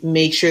have to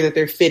make sure that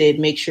they're fitted,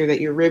 make sure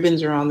that your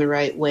ribbons are on the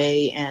right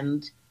way,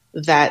 and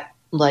that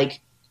like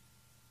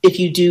if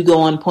you do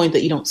go on point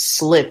that you don't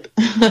slip.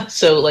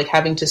 So like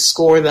having to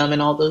score them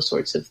and all those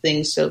sorts of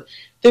things. So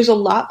there's a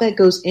lot that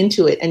goes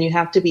into it, and you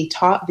have to be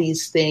taught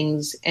these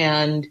things,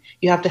 and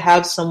you have to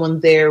have someone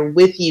there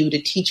with you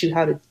to teach you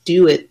how to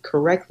do it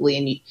correctly.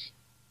 And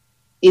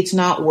it's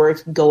not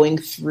worth going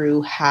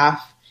through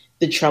half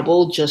the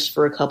trouble just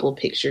for a couple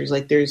pictures.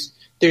 Like there's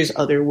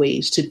other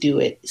ways to do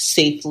it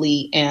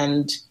safely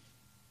and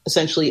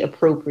essentially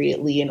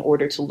appropriately in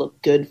order to look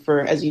good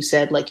for, as you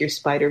said, like your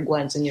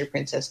Spider-Gwens and your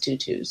Princess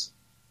Tutus.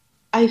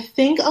 I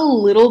think a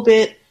little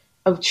bit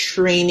of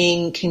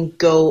training can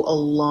go a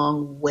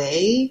long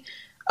way.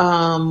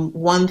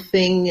 One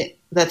thing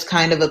that's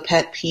kind of a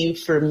pet peeve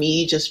for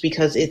me, just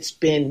because it's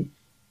been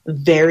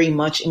very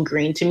much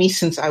ingrained to me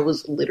since I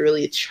was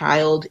literally a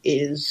child,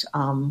 is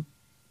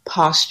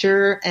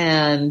posture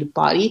and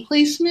body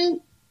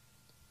placement.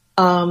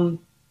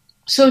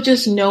 So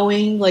just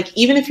knowing, like,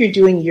 even if you're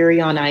doing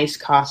Yuri on Ice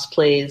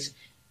cosplays,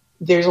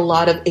 there's a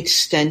lot of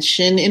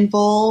extension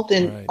involved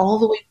and all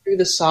the way through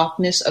the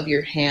softness of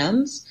your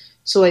hands.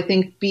 So I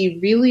think be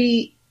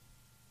really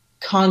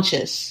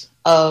conscious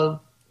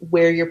of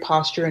where your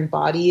posture and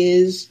body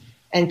is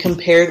and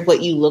compared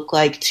what you look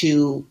like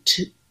to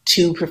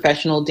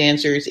professional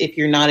dancers if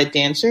you're not a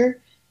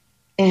dancer.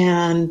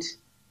 And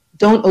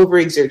don't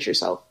overexert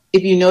yourself.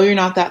 If you know you're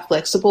not that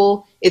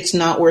flexible, it's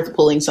not worth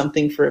pulling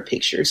something for a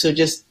picture. So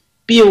just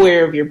be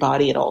aware of your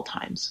body at all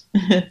times.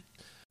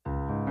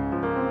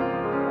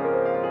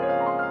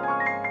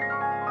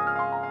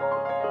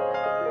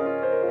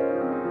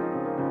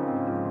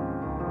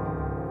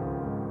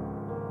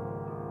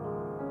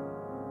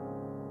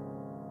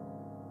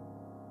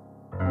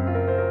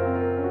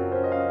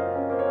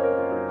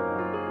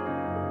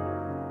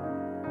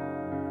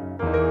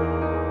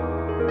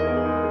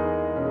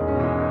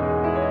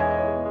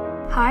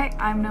 Hi,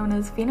 I'm known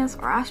as Venus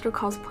or Astro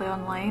Cosplay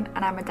online,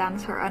 and I'm a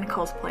dancer and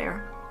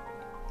cosplayer.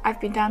 I've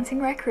been dancing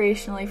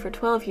recreationally for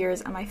 12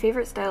 years, and my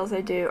favourite styles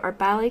I do are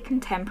ballet,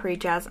 contemporary,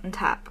 jazz and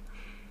tap.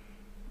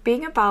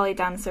 Being a ballet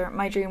dancer,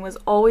 my dream was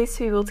always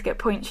to be able to get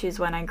point shoes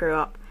when I grew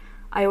up.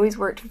 I always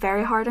worked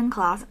very hard in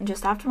class, and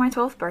just after my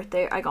 12th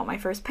birthday I got my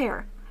first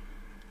pair.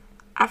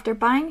 After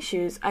buying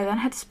shoes, I then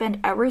had to spend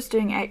hours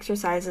doing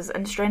exercises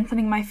and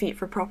strengthening my feet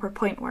for proper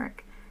point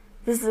work.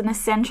 This is an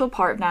essential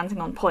part of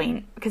dancing on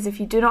point, because if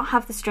you do not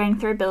have the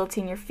strength or ability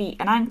in your feet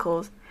and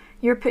ankles,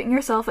 you're putting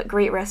yourself at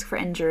great risk for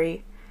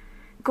injury.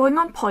 Going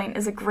on point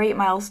is a great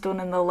milestone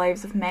in the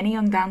lives of many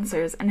young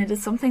dancers, and it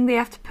is something they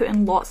have to put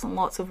in lots and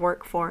lots of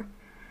work for.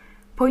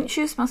 Point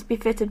shoes must be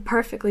fitted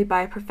perfectly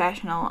by a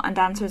professional, and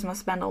dancers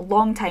must spend a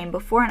long time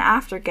before and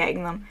after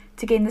getting them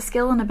to gain the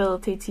skill and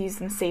ability to use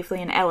them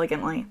safely and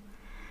elegantly.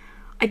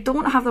 I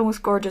don't have the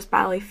most gorgeous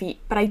ballet feet,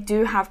 but I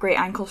do have great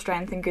ankle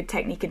strength and good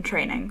technique and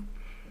training.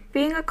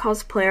 Being a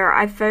cosplayer,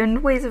 I've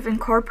found ways of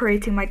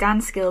incorporating my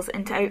dance skills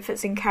into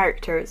outfits and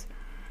characters.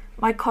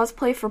 My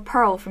cosplay for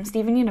Pearl from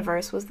Steven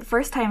Universe was the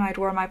first time I'd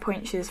worn my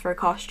pointe shoes for a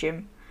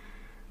costume.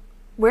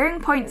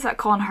 Wearing points at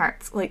con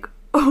hurts, like,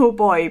 oh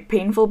boy,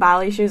 painful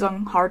ballet shoes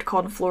on hard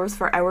con floors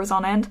for hours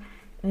on end?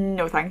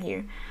 No thank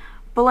you.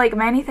 But like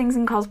many things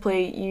in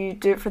cosplay, you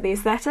do it for the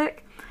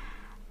aesthetic.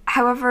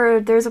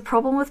 However, there's a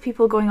problem with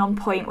people going on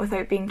pointe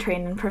without being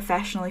trained and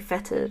professionally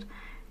fitted.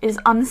 It is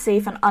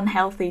unsafe and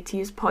unhealthy to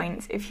use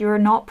points if you are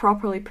not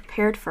properly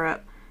prepared for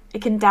it.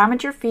 It can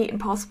damage your feet and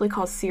possibly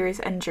cause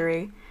serious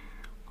injury.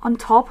 On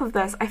top of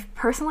this, I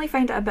personally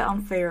find it a bit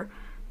unfair.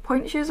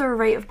 Pointe shoes are a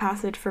rite of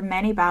passage for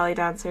many ballet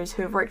dancers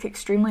who have worked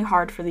extremely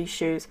hard for these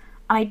shoes,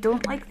 and I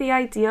don't like the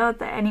idea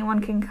that anyone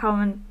can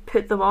come and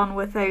put them on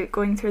without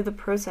going through the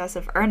process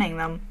of earning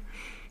them.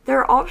 There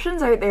are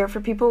options out there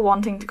for people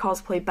wanting to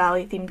cosplay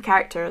ballet-themed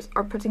characters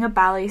or putting a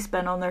ballet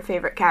spin on their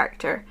favourite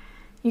character.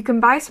 You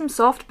can buy some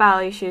soft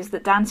ballet shoes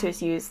that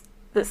dancers use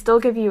that still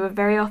give you a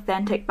very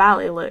authentic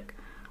ballet look,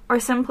 or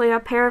simply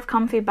a pair of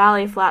comfy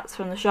ballet flats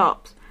from the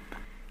shops.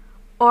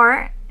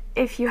 Or,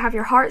 if you have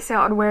your heart set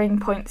on wearing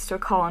points to a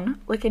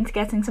con, look into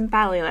getting some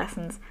ballet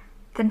lessons,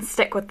 then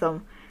stick with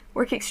them.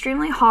 Work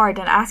extremely hard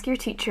and ask your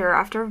teacher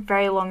after a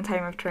very long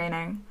time of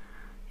training.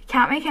 You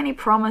can't make any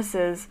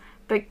promises,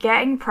 but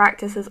getting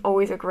practice is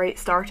always a great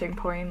starting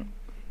point.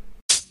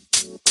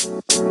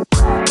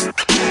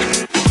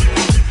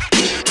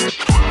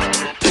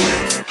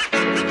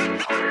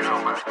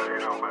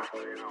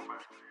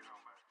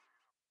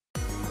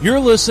 You're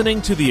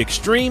listening to the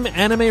Extreme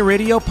Anime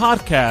Radio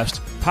podcast,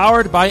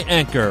 powered by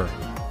Anchor.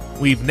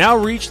 We've now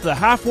reached the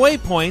halfway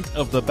point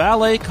of the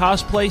Ballet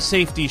Cosplay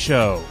Safety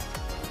Show.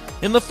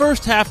 In the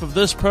first half of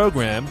this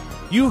program,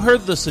 you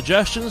heard the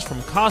suggestions from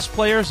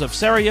cosplayers of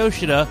Sarah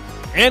Yoshida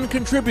and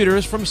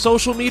contributors from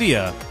social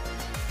media.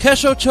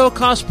 Keshocho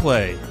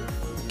Cosplay,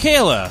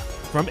 Kayla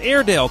from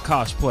Airedale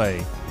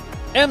Cosplay,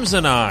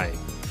 Emzanai,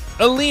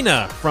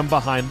 Alina from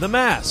Behind the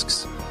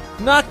Masks,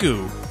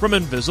 Naku from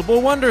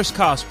Invisible Wonders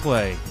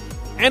Cosplay,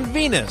 and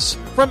Venus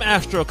from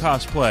Astro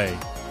Cosplay.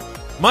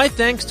 My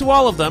thanks to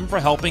all of them for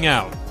helping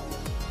out.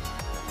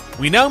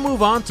 We now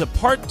move on to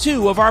part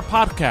 2 of our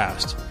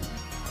podcast.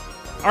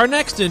 Our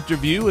next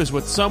interview is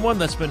with someone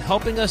that's been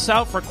helping us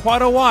out for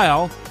quite a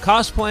while,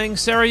 cosplaying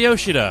Sarah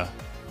Yoshida.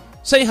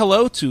 Say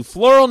hello to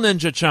Floral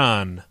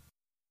Ninja-chan.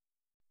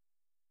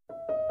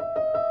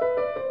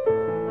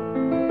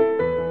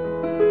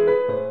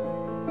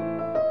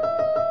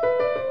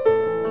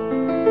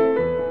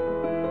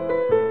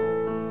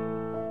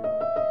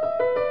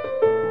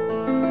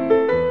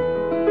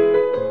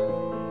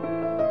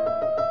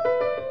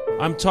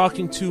 I'm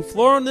talking to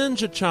Floral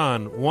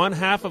Ninja-chan, one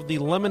half of the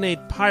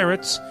Lemonade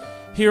Pirates,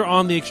 here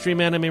on the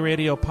Extreme Anime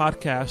Radio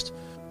podcast.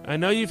 I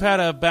know you've had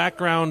a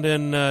background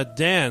in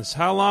dance.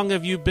 How long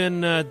have you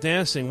been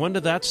dancing? When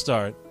did that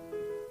start?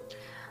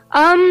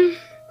 I'd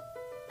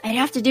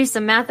have to do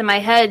some math in my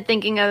head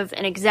thinking of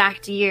an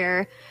exact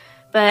year,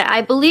 but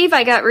I believe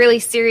I got really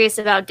serious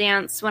about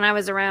dance when I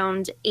was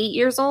around 8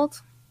 years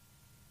old.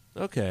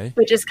 Okay.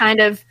 Which is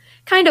kind of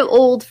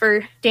old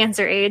for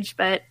dancer age,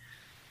 but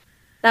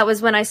that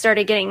was when I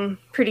started getting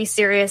pretty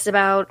serious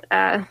about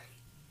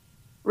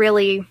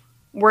really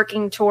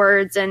working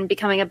towards and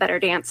becoming a better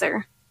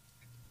dancer.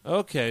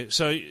 Okay,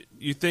 so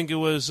you think it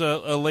was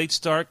a late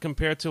start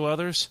compared to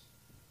others?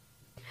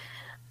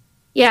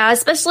 Yeah,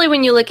 especially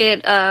when you look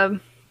at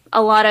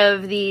a lot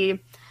of the,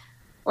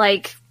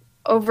 like,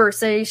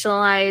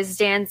 over-socialized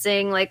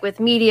dancing, like with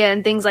media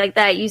and things like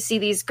that. You see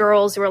these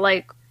girls who are,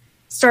 like,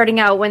 starting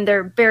out when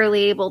they're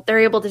able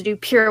to do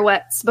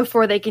pirouettes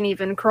before they can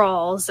even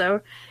crawl.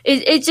 So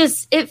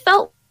it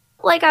felt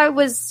like I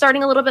was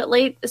starting a little bit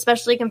late,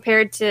 especially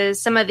compared to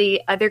some of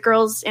the other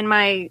girls in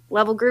my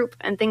level group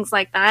and things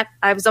like that.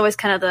 I was always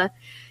kind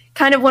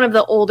of one of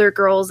the older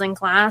girls in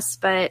class,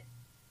 but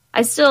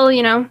I still,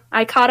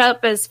 I caught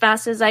up as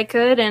fast as I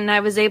could and I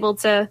was able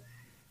to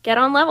get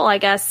on level, I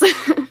guess.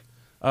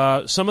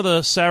 Some of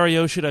the Sarah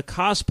Yoshida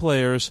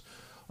cosplayers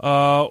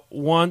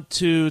want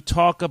to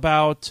talk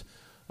about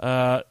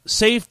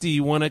safety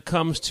when it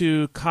comes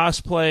to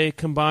cosplay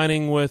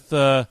combining with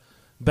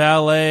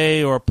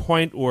ballet or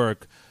point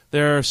work.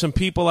 There are some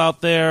people out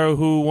there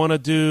who want to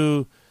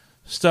do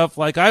stuff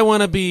like, I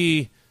want to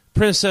be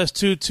Princess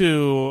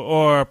Tutu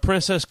or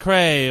Princess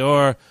Cray,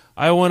 or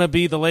I want to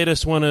be, the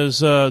latest one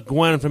is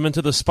Gwen from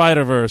Into the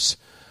Spider-Verse.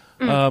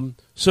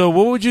 So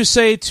what would you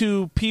say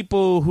to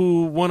people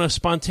who want to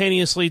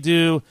spontaneously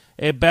do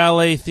a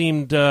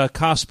ballet-themed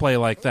cosplay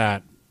like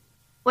that?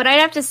 What I'd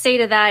have to say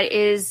to that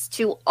is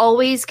to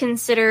always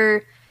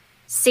consider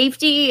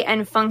safety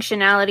and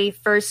functionality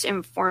first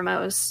and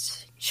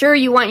foremost. Sure,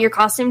 you want your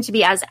costume to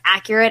be as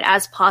accurate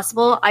as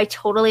possible. I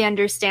totally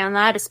understand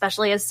that,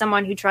 especially as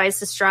someone who tries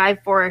to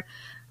strive for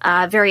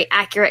very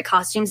accurate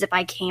costumes if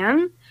I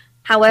can.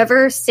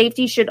 However,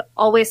 safety should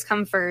always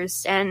come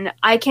first, and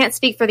I can't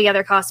speak for the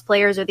other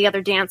cosplayers or the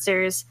other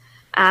dancers,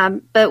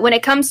 but when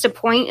it comes to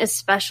point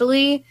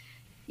especially,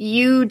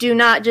 you do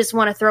not just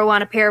want to throw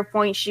on a pair of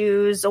point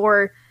shoes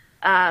or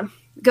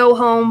go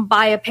home,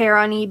 buy a pair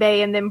on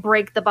eBay, and then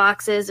break the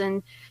boxes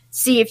and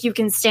see if you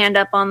can stand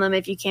up on them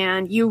if you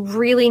can. You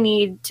really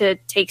need to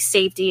take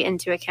safety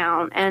into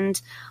account.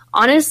 And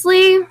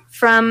honestly,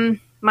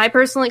 from my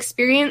personal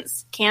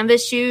experience,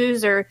 canvas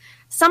shoes or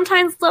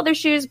sometimes leather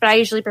shoes, but I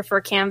usually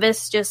prefer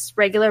canvas, just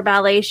regular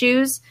ballet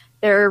shoes.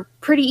 They're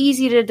pretty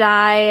easy to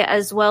dye,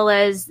 as well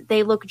as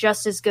they look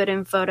just as good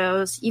in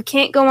photos. You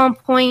can't go on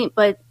point,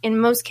 but in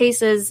most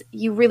cases,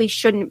 you really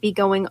shouldn't be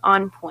going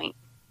on point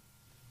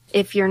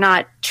if you're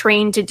not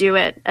trained to do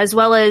it, as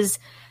well as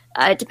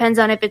it depends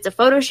on if it's a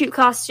photo shoot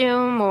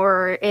costume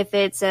or if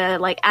it's a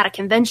at a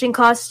convention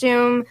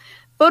costume.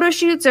 Photo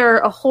shoots are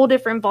a whole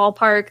different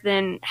ballpark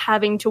than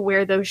having to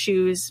wear those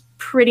shoes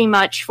pretty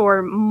much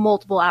for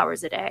multiple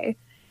hours a day.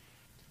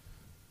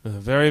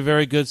 Very,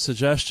 very good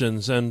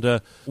suggestions.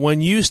 And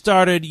when you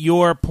started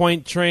your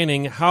point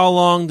training, how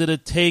long did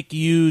it take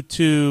you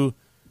to,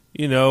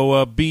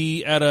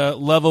 be at a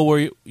level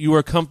where you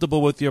were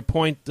comfortable with your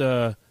point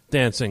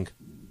dancing?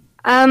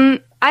 I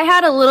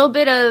had a little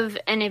bit of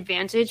an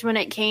advantage when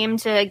it came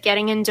to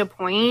getting into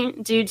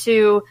point due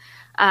to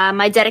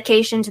my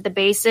dedication to the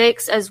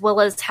basics, as well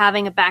as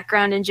having a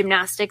background in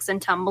gymnastics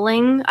and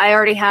tumbling. I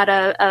already had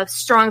a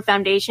strong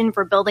foundation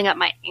for building up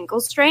my ankle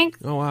strength.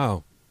 Oh,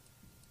 wow.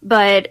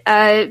 But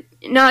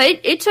no,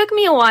 it took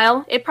me a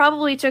while. It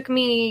probably took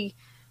me,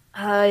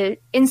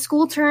 in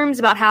school terms,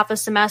 about half a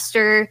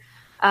semester.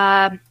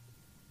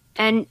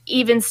 And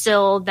even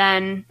still,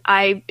 then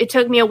it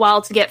took me a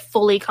while to get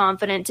fully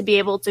confident to be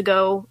able to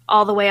go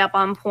all the way up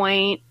on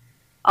point,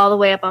 all the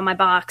way up on my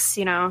box,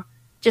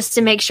 just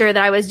to make sure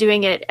that I was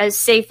doing it as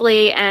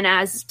safely and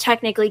as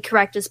technically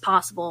correct as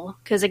possible.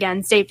 Because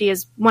again, safety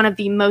is one of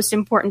the most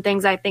important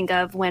things I think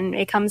of when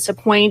it comes to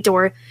point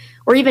or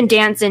even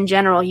dance in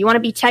general. You want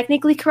to be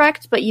technically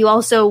correct, but you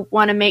also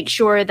want to make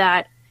sure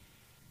that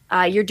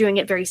you're doing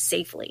it very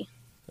safely.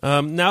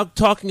 Now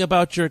talking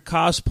about your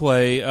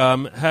cosplay,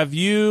 have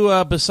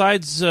you,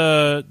 besides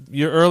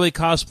your early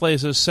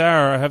cosplays as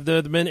Sarah, have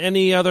there been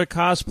any other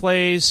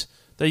cosplays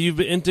that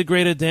you've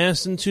integrated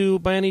dance into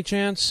by any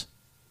chance?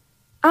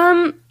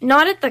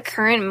 Not at the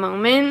current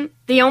moment.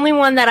 The only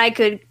one that I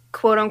could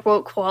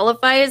quote-unquote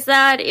qualify as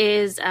that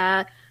is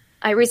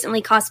I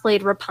recently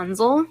cosplayed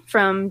Rapunzel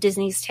from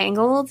Disney's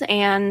Tangled,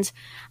 and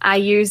I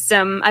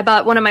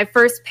bought one of my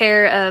first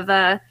pair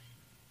of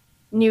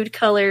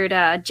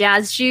nude-colored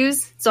jazz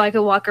shoes so I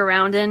could walk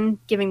around in,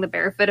 giving the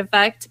barefoot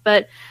effect.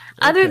 But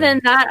other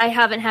than that, I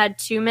haven't had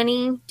too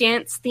many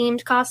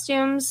dance-themed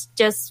costumes,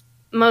 just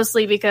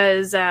mostly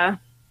because a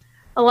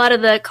lot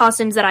of the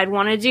costumes that I'd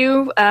want to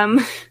do,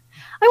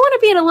 I want to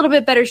be in a little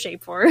bit better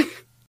shape for.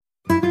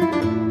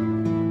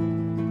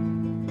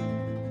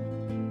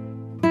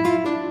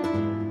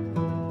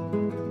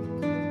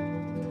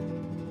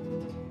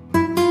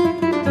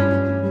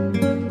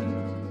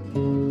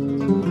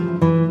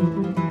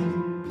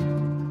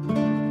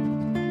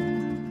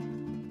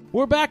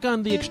 We're back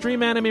on the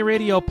Extreme Anime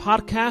Radio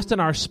podcast and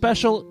our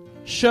special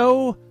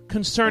show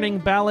concerning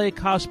ballet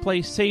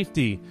cosplay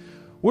safety.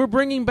 We're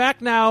bringing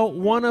back now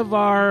one of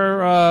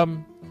our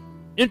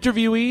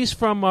interviewees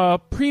from a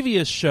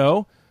previous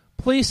show.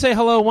 Please say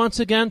hello once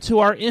again to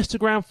our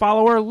Instagram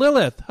follower,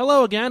 Lilith.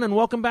 Hello again, and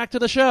welcome back to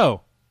the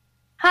show.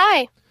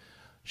 Hi.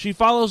 She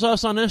follows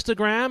us on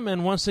Instagram,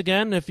 and once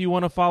again, if you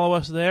want to follow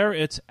us there,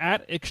 it's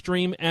at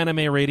Extreme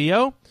Anime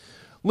Radio.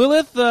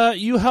 Lilith,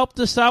 you helped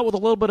us out with a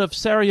little bit of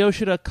Sarah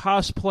Yoshida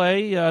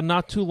cosplay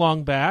not too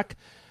long back,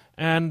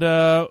 and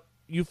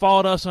you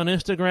followed us on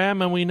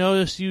Instagram, and we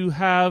noticed you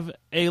have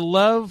a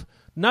love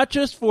not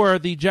just for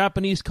the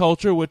Japanese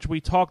culture, which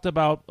we talked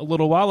about a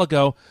little while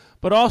ago,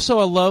 but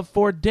also a love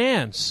for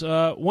dance.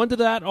 When did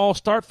that all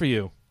start for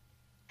you?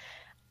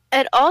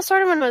 It all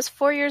started when I was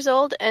 4 years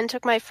old and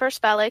took my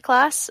first ballet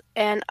class,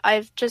 and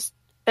I've just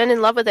been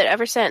in love with it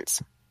ever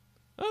since.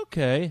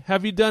 Okay.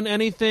 Have you done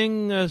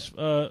anything as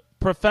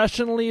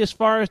professionally as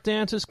far as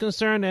dance is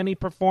concerned? Any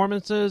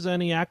performances,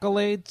 any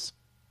accolades?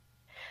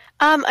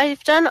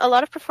 I've done a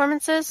lot of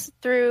performances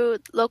through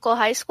local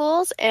high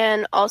schools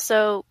and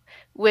also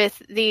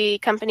with the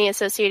company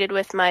associated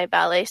with my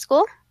ballet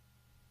school.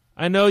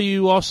 I know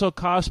you also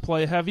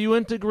cosplay. Have you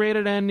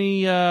integrated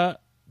any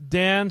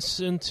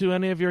dance into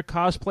any of your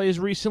cosplays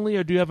recently,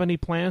 or do you have any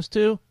plans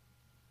to?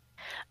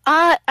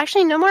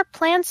 Actually, no more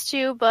plans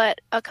to,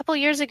 but a couple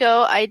years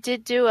ago, I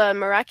did do a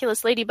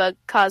Miraculous Ladybug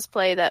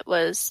cosplay that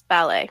was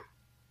ballet.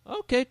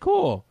 Okay,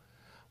 cool.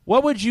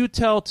 What would you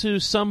tell to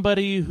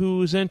somebody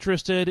who's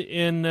interested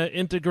in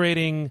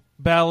integrating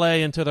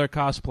ballet into their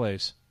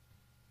cosplays?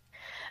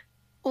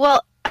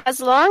 Well,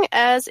 as long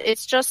as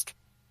it's just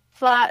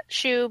flat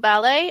shoe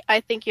ballet,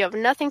 I think you have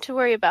nothing to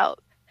worry about.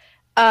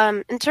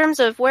 In terms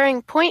of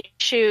wearing point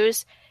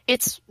shoes,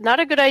 it's not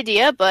a good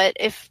idea, but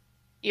if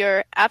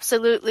you're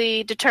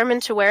absolutely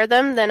determined to wear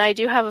them, then I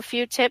do have a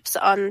few tips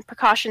on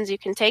precautions you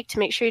can take to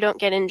make sure you don't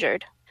get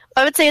injured.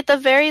 I would say at the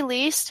very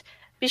least,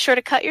 be sure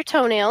to cut your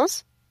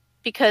toenails,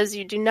 because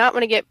you do not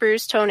want to get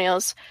bruised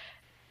toenails.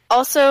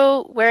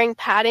 Also, wearing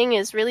padding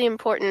is really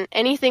important.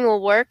 Anything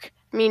will work.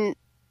 I mean,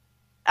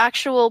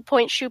 actual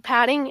point shoe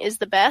padding is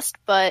the best,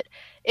 but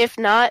if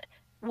not,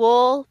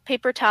 wool,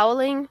 paper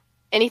toweling,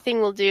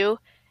 anything will do.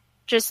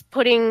 Just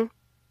putting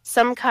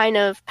some kind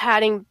of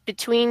padding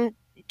between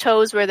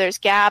toes where there's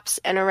gaps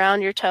and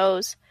around your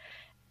toes.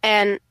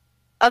 And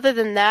other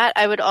than that,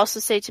 I would also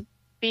say to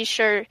be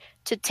sure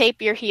to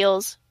tape your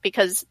heels,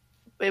 because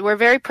we're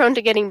very prone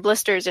to getting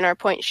blisters in our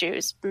point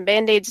shoes.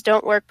 Band-Aids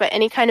don't work, but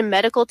any kind of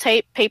medical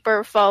tape,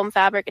 paper, foam,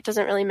 fabric, it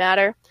doesn't really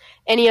matter.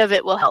 Any of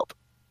it will help.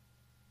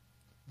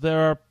 There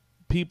are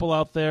people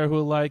out there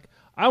who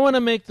I want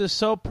to make this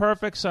so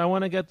perfect, so I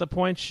want to get the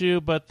point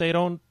shoe, but they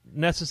don't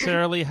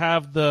necessarily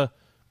have the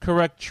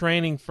correct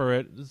training for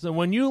it. So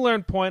when you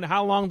learned point,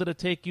 how long did it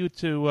take you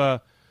to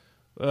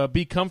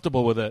be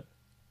comfortable with it?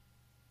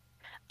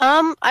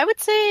 I would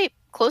say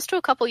close to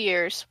a couple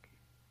years.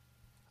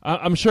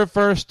 I'm sure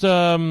first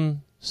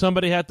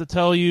somebody had to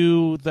tell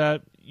you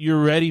that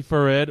you're ready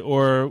for it,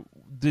 or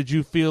did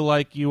you feel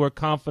like you were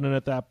confident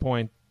at that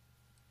point?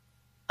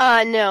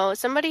 No.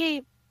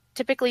 Somebody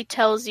typically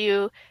tells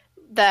you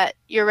that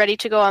you're ready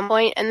to go on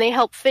point, and they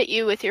help fit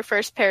you with your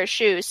first pair of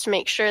shoes to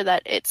make sure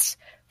that it's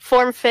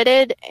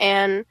form-fitted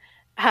and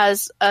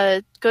has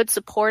a good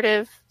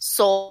supportive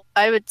sole.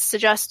 I would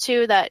suggest,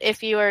 too, that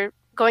if you are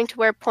going to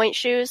wear point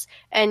shoes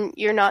and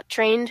you're not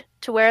trained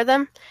to wear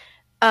them,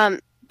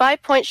 buy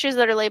point shoes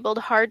that are labeled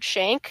hard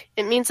shank.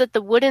 It means that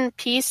the wooden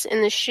piece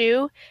in the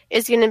shoe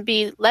is going to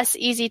be less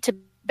easy to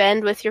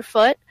bend with your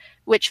foot,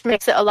 which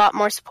makes it a lot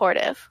more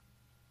supportive.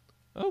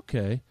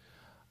 Okay.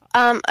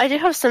 I do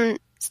have some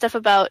stuff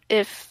about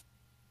if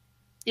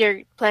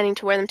you're planning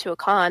to wear them to a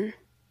con.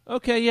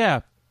 Okay,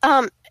 yeah.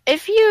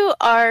 If you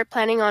are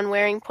planning on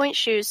wearing point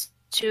shoes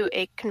to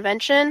a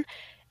convention,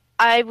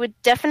 I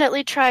would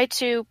definitely try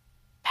to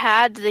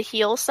pad the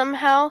heel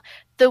somehow.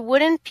 The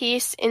wooden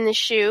piece in the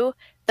shoe,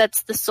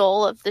 that's the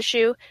sole of the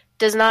shoe,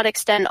 does not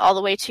extend all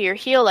the way to your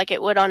heel like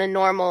it would on a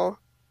normal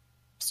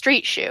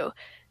street shoe.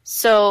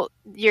 So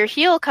your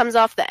heel comes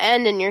off the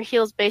end and your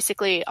heel's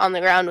basically on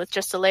the ground with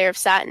just a layer of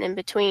satin in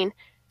between.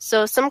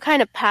 So some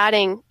kind of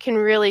padding can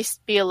really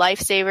be a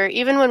lifesaver.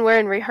 Even when we're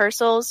in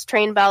rehearsals,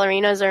 trained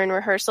ballerinas are in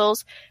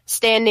rehearsals,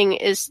 standing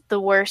is the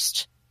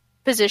worst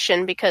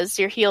position because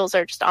your heels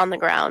are just on the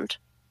ground.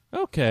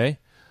 Okay.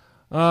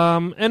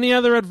 Any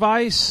other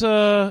advice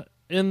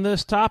in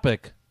this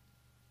topic?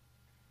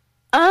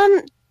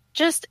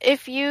 Just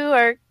if you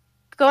are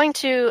going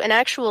to an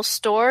actual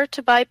store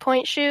to buy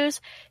point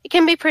shoes, it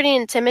can be pretty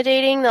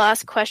intimidating. They'll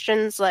ask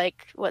questions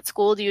like, what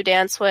school do you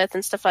dance with,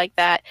 and stuff like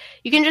that.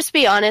 You can just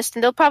be honest,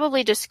 and they'll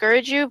probably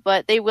discourage you,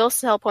 but they will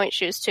sell point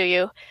shoes to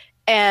you.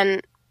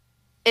 And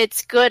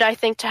it's good, I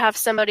think, to have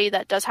somebody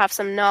that does have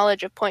some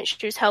knowledge of point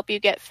shoes help you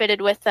get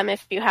fitted with them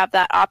if you have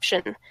that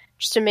option,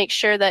 just to make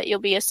sure that you'll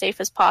be as safe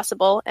as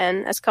possible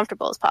and as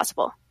comfortable as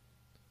possible.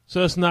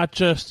 So it's not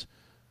just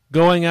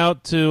going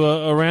out to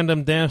a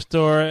random dance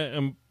store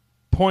and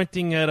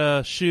pointing at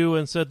a shoe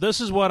and said,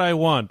 this is what I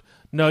want.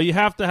 No, you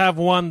have to have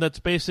one that's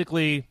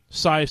basically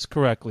sized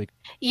correctly.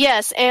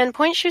 Yes, and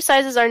point shoe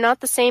sizes are not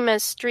the same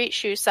as street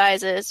shoe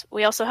sizes.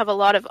 We also have a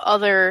lot of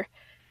other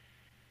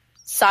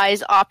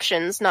size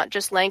options, not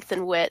just length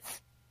and width.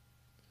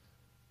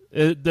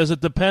 Does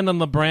it depend on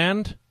the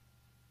brand?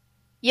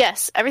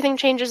 Yes, everything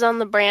changes on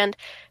the brand.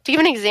 To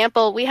give an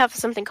example, we have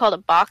something called a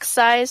box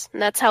size,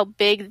 and that's how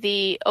big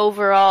the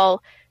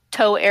overall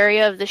toe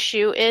area of the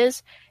shoe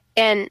is.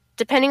 And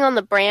depending on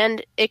the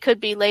brand, it could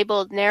be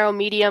labeled narrow,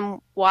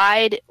 medium,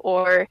 wide,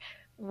 or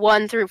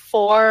 1 through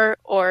 4,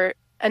 or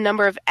a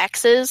number of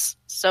X's.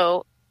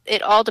 So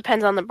it all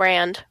depends on the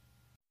brand.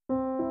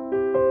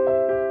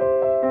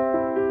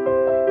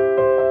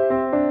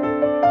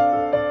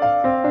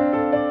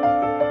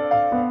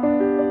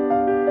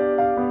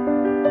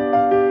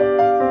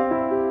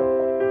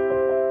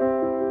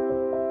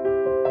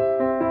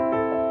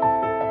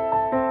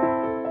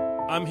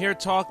 I'm here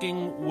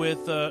talking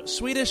with a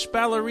Swedish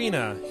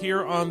ballerina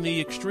here on the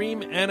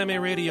Extreme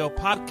Anime Radio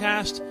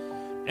podcast,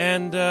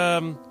 and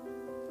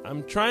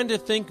I'm trying to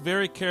think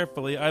very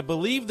carefully. I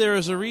believe there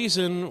is a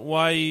reason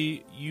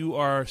why you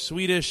are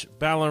Swedish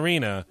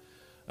ballerina.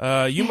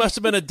 You must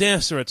have been a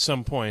dancer at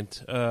some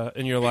point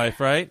in your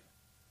life, right?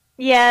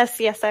 Yes,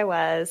 I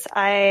was.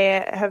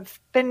 I have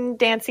been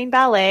dancing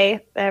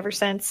ballet ever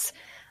since,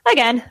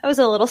 again, I was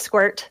a little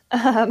squirt.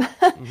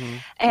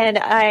 And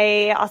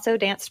I also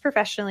danced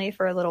professionally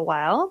for a little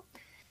while.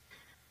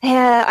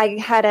 I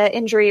had an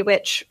injury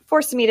which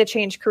forced me to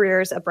change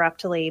careers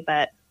abruptly,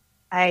 but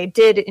I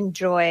did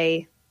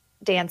enjoy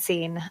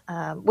dancing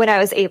when I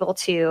was able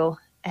to.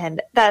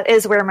 And that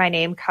is where my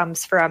name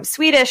comes from.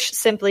 Swedish,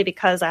 simply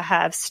because I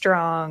have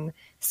strong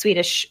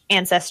Swedish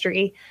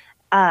ancestry.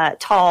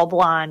 Tall,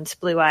 blonde,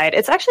 blue-eyed.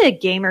 It's actually a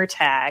gamer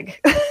tag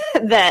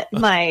that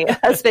my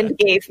husband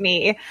gave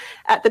me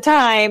at the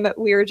time.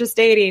 We were just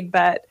dating,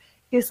 but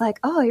he was like,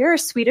 "Oh, you're a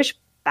Swedish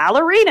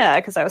ballerina,"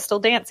 because I was still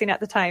dancing at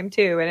the time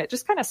too, and it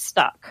just kind of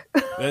stuck.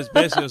 That's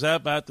basically what I was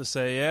about to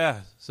say.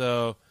 Yeah,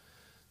 so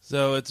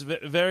it's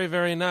very,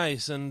 very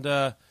nice. And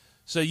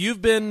so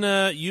you've been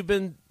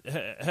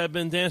have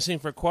been dancing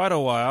for quite a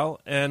while,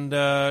 and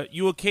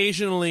you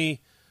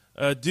occasionally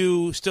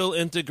do still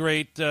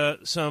integrate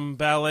some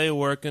ballet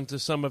work into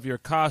some of your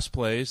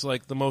cosplays,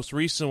 like the most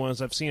recent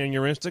ones I've seen on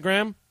your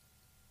Instagram.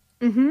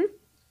 Mm-hmm.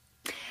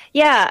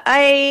 Yeah,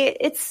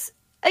 it's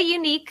a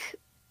unique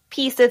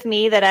piece of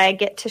me that I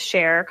get to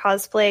share.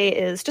 Cosplay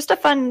is just a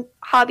fun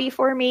hobby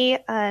for me,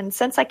 and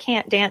since I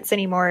can't dance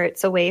anymore,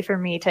 it's a way for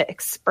me to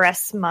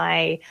express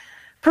my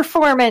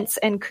performance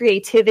and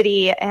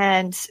creativity.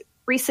 And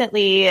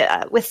recently,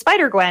 with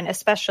Spider-Gwen,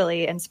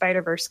 especially, and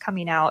Spider-Verse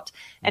coming out,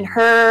 and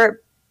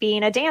her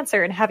being a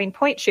dancer and having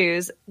point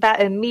shoes,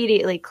 that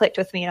immediately clicked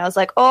with me, and I was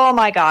like, oh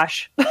my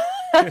gosh.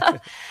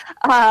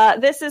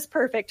 This is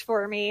perfect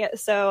for me.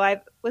 So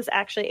I was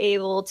actually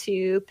able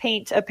to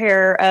paint a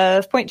pair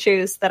of point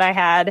shoes that I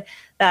had,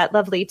 that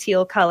lovely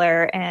teal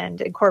color,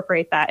 and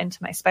incorporate that into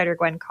my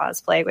Spider-Gwen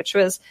cosplay, which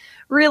was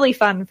really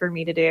fun for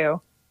me to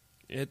do.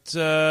 It's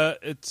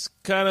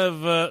kind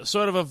of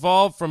sort of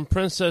evolved from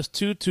Princess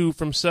Tutu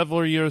from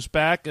several years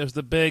back as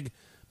the big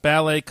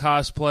ballet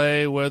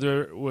cosplay,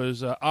 whether it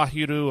was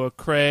Ahiru or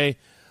Cray.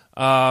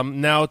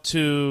 Now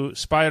to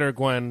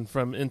Spider-Gwen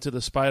from Into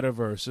the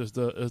Spider-Verse is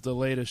the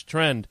latest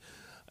trend.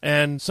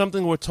 And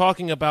something we're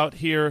talking about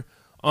here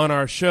on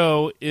our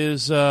show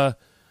is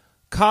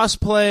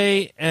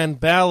cosplay and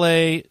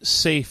ballet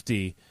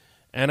safety.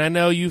 And I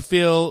know you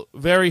feel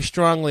very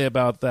strongly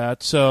about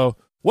that. So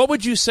what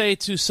would you say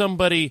to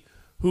somebody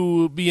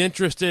who would be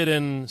interested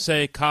in,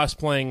 say,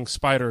 cosplaying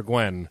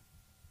Spider-Gwen?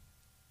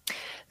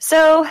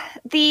 So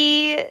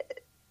the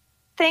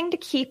thing to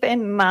keep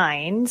in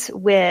mind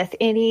with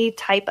any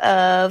type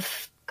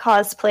of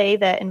cosplay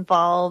that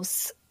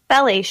involves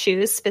ballet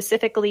shoes,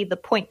 specifically the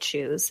point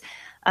shoes,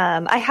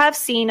 I have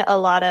seen a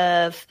lot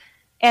of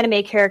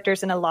anime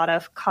characters and a lot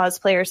of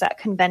cosplayers at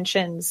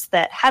conventions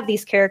that have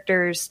these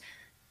characters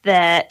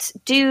that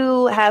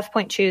do have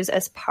point shoes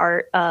as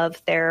part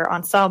of their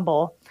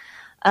ensemble.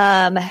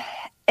 And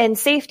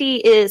safety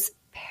is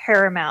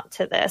paramount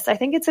to this. I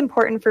think it's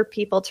important for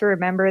people to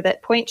remember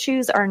that point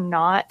shoes are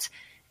not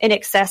an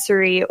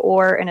accessory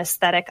or an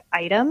aesthetic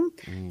item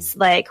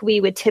like we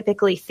would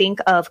typically think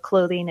of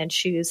clothing and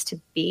shoes to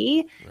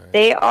be. Right.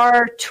 They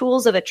are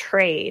tools of a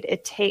trade.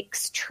 It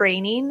takes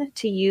training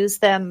to use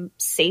them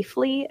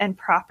safely and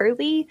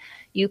properly.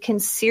 You can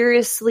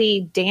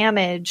seriously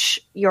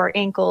damage your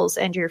ankles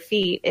and your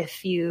feet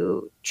if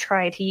you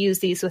try to use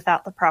these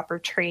without the proper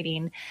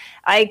training.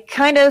 I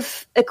kind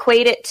of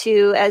equate it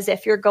to as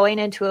if you're going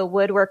into a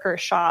woodworker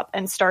shop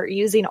and start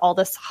using all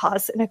the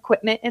saws and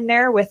equipment in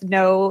there with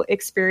no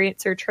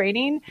experience or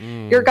training.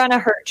 You're going to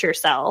hurt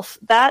yourself.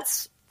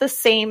 That's the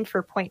same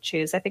for point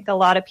shoes. I think a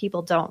lot of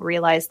people don't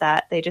realize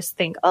that. They just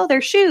think, oh,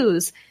 they're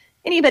shoes.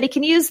 Anybody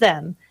can use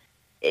them.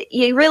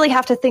 You really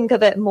have to think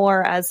of it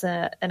more as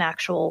an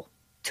actual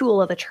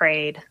tool of a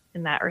trade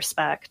in that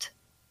respect.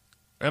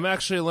 I'm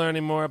actually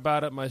learning more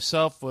about it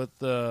myself with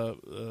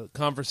the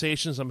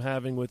conversations I'm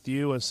having with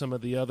you and some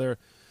of the other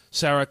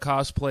Sarah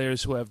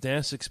cosplayers who have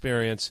dance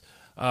experience.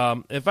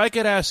 If I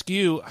could ask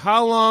you,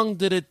 how long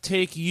did it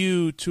take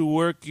you to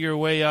work your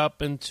way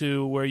up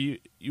into where you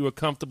were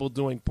comfortable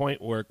doing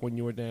point work when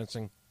you were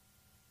dancing?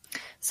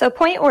 So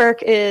point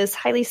work is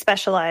highly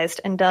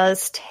specialized and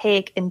does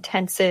take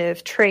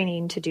intensive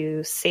training to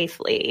do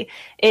safely.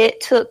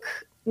 It took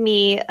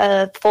me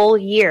a full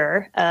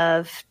year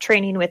of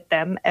training with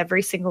them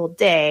every single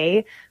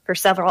day for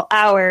several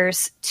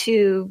hours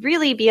to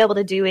really be able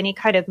to do any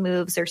kind of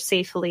moves or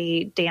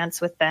safely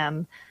dance with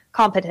them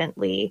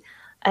competently.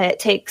 It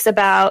takes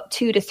about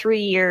 2 to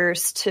 3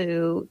 years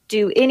to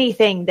do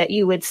anything that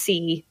you would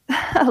see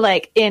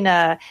like in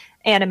a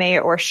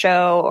anime or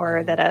show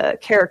or that a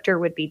character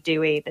would be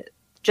doing.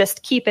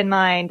 Just keep in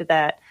mind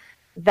that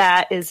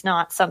that is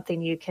not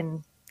something you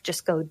can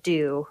just go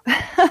do.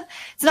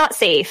 It's not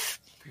safe.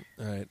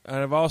 All right. And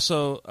I've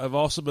also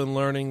been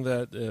learning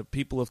that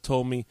people have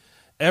told me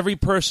every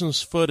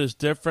person's foot is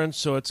different,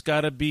 so it's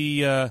got to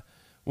be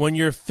when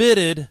you're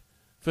fitted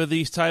for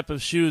these type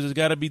of shoes, it's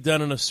got to be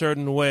done in a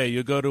certain way.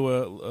 You go to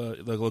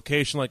a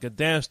location like a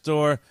dance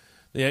store,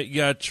 you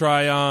got to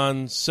try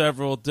on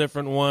several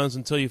different ones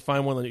until you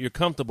find one that you're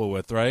comfortable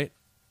with, right?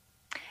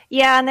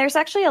 Yeah, and there's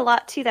actually a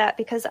lot to that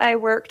because I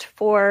worked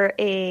for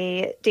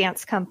a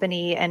dance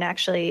company and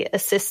actually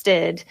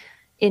assisted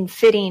in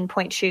fitting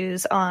point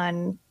shoes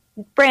on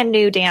brand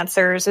new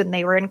dancers when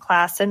they were in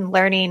class and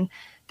learning.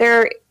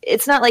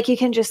 It's not like you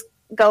can just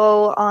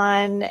go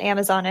on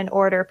Amazon and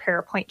order a pair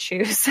of point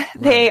shoes. Right.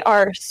 They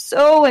are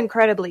so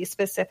incredibly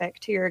specific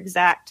to your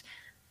exact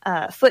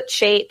foot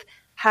shape,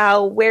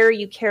 where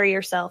you carry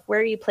yourself,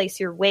 where you place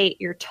your weight,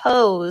 your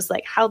toes,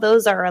 like how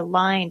those are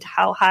aligned,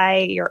 how high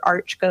your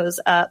arch goes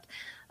up.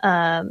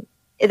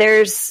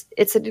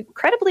 It's an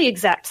incredibly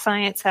exact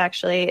science,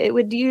 actually. It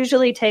would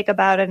usually take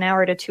about an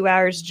hour to 2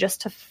 hours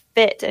just to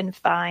fit and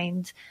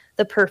find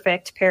the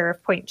perfect pair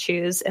of point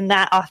shoes. And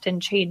that often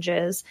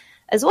changes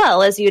as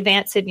well as you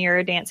advance in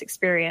your dance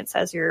experience,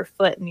 as your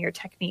foot and your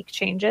technique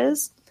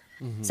changes.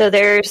 Mm-hmm. So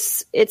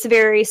it's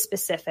very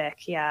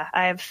specific. Yeah.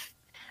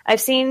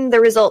 I've seen the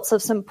results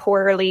of some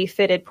poorly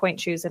fitted point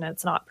shoes, and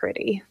it's not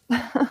pretty.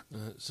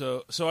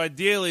 So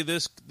ideally,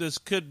 this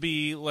could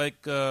be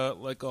like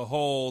a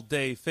whole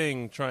day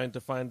thing, trying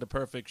to find the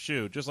perfect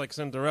shoe, just like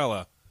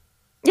Cinderella.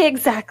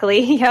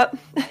 Exactly. Yep.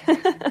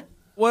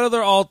 What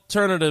other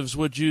alternatives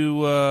would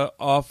you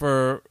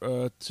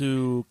offer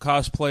to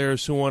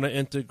cosplayers who want to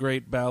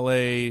integrate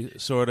ballet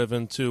sort of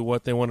into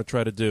what they want to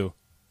try to do?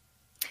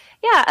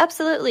 Yeah,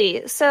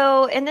 absolutely.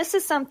 So, and this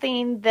is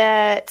something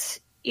that,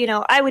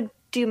 I would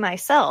do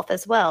myself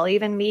as well.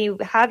 Even me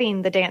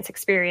having the dance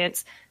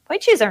experience,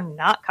 point shoes are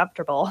not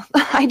comfortable.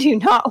 I do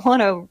not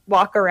want to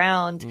walk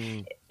around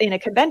in a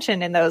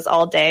convention in those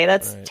all day.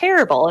 That's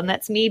terrible. And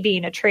that's me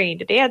being a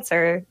trained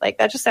dancer. Like,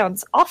 that just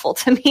sounds awful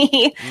to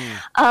me.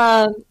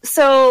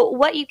 So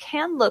what you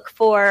can look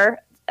for,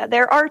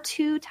 there are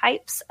two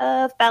types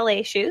of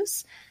ballet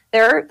shoes.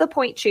 There are the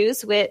point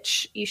shoes,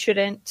 which you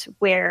shouldn't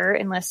wear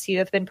unless you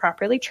have been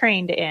properly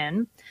trained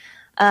in.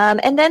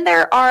 And then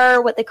there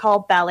are what they call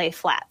ballet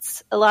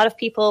flats. A lot of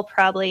people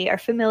probably are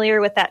familiar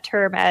with that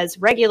term as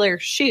regular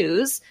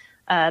shoes.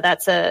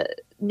 That's a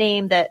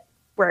name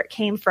where it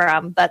came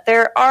from. But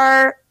there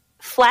are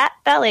flat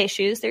ballet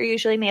shoes. They're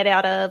usually made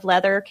out of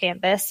leather or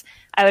canvas.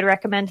 I would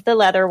recommend the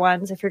leather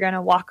ones if you're going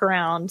to walk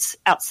around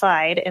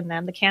outside, and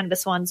then the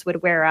canvas ones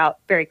would wear out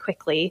very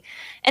quickly.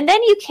 And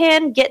then you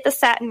can get the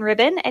satin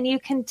ribbon, and you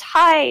can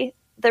tie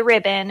the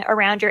ribbon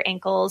around your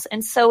ankles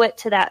and sew it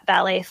to that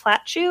ballet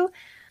flat shoe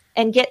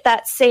and get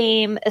that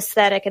same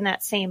aesthetic and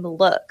that same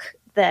look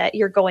that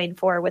you're going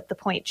for with the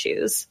point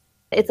shoes.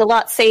 It's a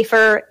lot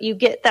safer. You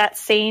get that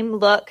same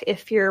look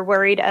if you're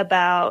worried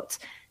about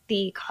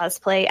the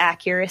cosplay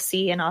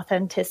accuracy and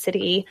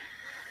authenticity.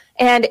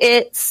 And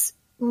it's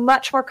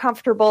much more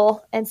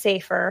comfortable and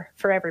safer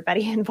for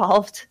everybody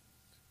involved.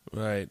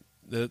 Right.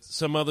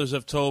 Some others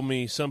have told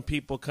me some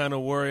people kind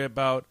of worry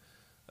about,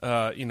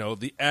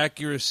 the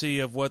accuracy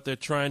of what they're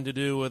trying to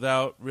do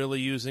without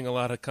really using a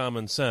lot of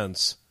common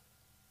sense.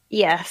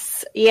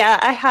 Yes. Yeah,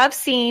 I have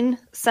seen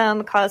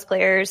some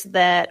cosplayers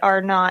that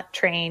are not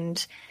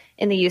trained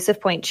in the use of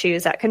point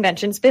shoes at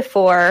conventions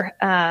before.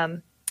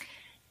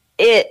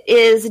 It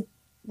is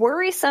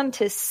worrisome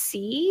to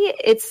see.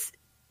 It's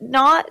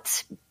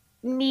not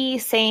me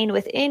saying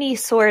with any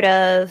sort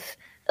of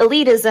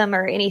elitism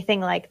or anything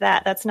like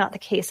that. That's not the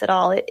case at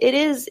all.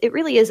 It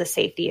really is a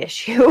safety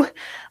issue.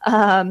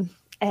 I've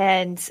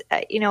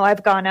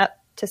gone up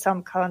to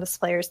some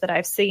cosplayers that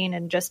I've seen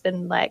and just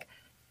been like,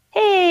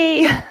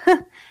 hey,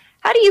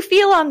 how do you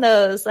feel on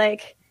those?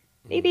 Like,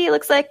 maybe it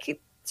looks like you're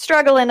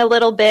struggling a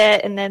little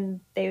bit. And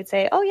then they would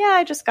say, oh, yeah,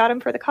 I just got them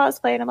for the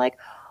cosplay. And I'm like,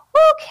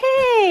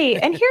 okay,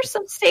 and here's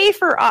some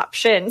safer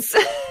options,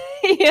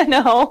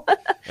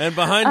 And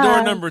behind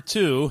door number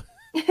 2.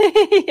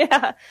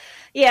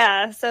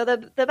 Yeah. So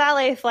the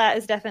ballet flat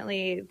is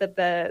definitely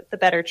the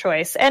better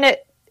choice. And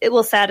it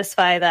will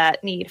satisfy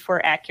that need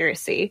for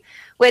accuracy,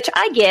 which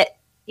I get.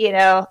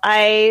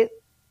 I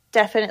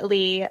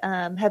definitely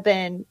have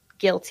been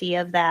guilty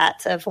of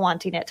that, of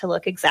wanting it to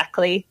look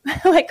exactly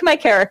like my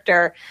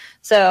character.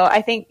 So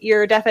I think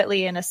you're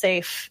definitely in a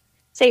safe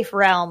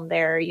realm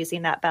there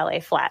using that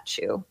ballet flat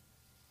shoe.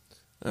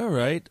 All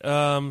right.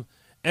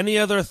 Any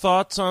other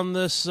thoughts on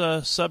this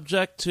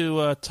subject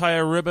to tie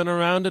a ribbon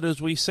around it,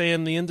 as we say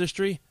in the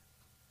industry?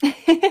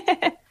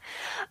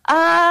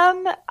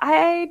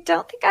 I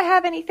don't think I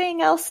have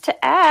anything else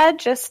to add.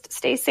 Just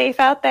stay safe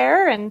out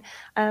there. And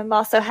I'm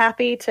also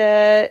happy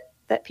that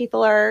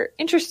people are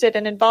interested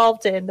and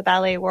involved in the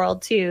ballet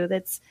world too.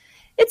 It's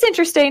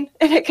interesting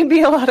and it can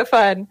be a lot of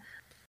fun.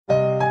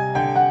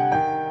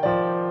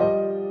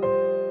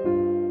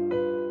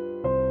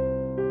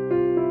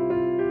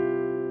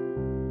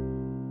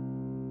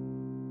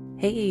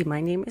 Hey,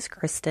 my name is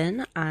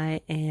Kristen.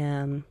 I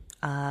am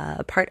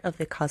part of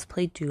the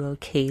cosplay duo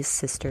K's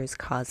Sisters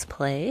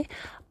Cosplay.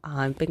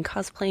 I've been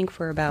cosplaying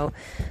for about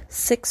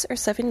 6 or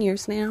 7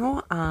 years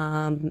now,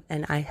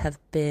 and I have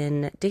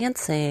been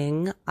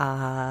dancing,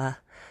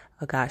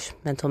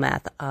 mental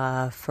math,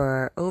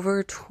 for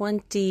over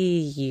 20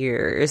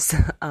 years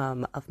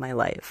of my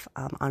life.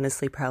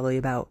 Honestly, probably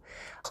about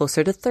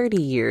closer to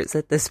 30 years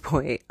at this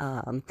point.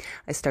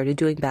 I started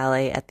doing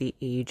ballet at the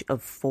age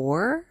of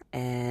 4,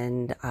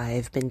 and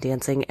I've been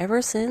dancing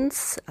ever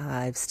since.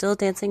 I'm still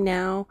dancing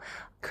now.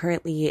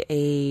 Currently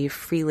a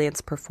freelance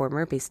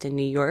performer based in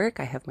New York.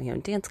 I have my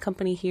own dance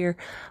company here.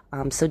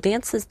 So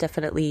dance is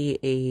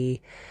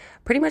definitely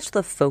pretty much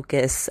the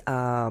focus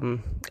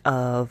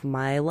of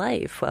my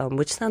life,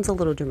 which sounds a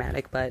little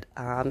dramatic, but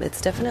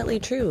it's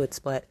definitely true.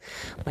 It's what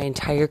my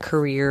entire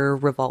career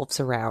revolves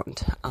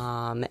around,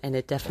 and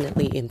it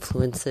definitely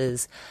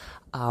influences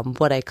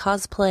what I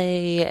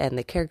cosplay and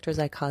the characters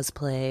I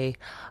cosplay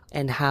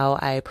and how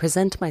I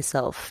present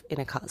myself in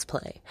a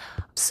cosplay.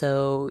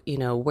 So,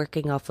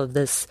 working off of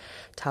this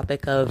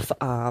topic of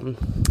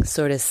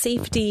sort of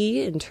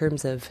safety in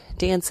terms of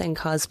dance and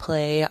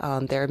cosplay,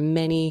 there are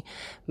many,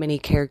 many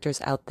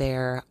characters out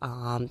there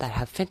that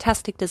have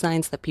fantastic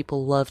designs that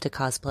people love to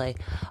cosplay,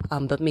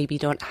 but maybe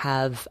don't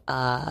have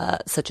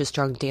such a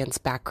strong dance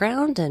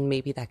background, and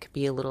maybe that could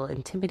be a little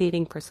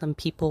intimidating for some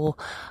people,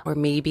 or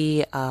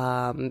maybe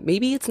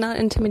it's not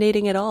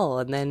intimidating at all,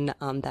 and then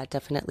that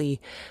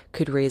definitely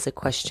could raise a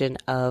question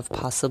of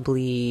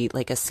possibly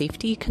like a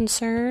safety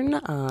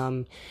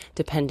concern,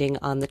 depending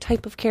on the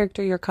type of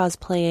character you're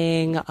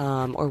cosplaying,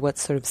 or what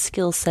sort of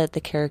skill set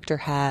the character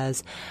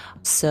has.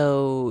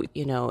 So,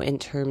 in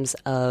terms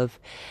of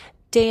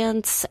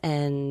dance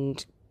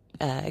and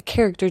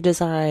character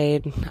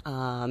design,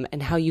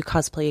 and how you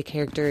cosplay a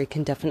character, it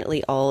can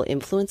definitely all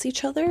influence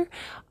each other.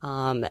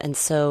 And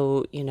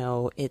so,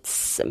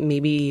 it's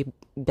maybe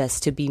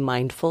best to be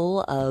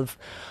mindful of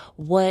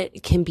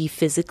what can be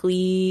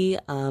physically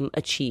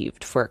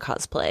achieved for a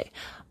cosplay.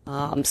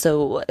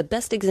 So the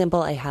best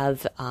example I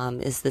have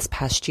is this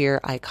past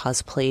year I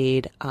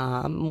cosplayed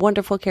a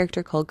wonderful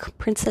character called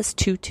Princess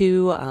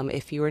Tutu.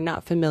 If you are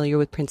not familiar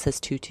with Princess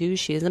Tutu,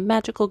 she is a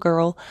magical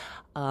girl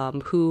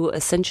who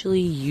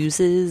essentially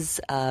uses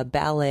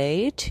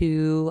ballet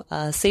to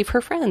save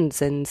her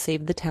friends and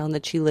save the town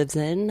that she lives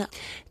in.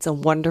 It's a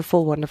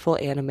wonderful, wonderful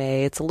anime.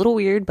 It's a little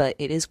weird, but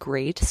it is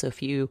great. So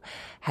if you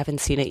haven't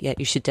seen it yet,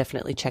 you should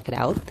definitely check it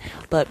out.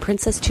 But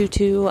Princess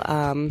Tutu,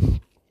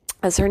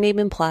 as her name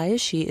implies,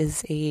 she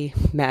is a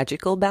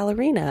magical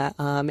ballerina,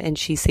 and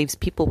she saves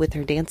people with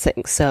her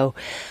dancing. So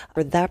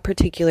for that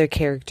particular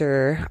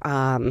character,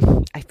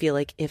 I feel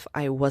like if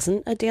I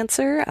wasn't a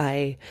dancer,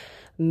 I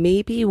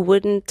maybe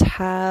wouldn't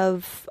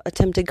have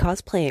attempted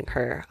cosplaying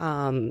her.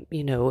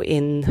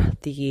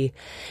 In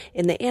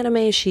the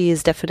anime, she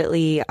is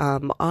definitely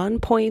on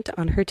point,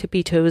 on her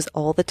tippy toes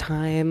all the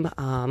time.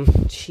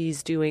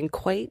 She's doing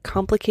quite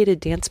complicated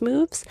dance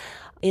moves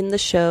in the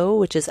show,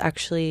 which is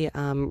actually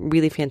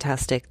really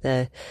fantastic.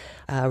 The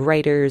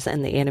writers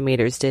and the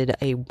animators did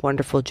a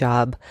wonderful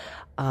job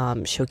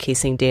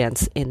showcasing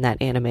dance in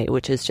that anime,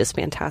 which is just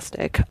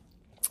fantastic.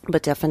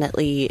 But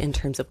definitely in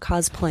terms of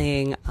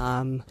cosplaying,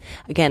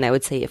 again, I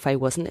would say if I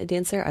wasn't a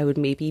dancer, I would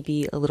maybe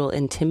be a little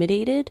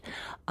intimidated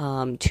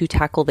to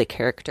tackle the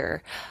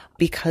character.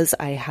 Because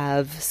I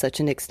have such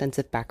an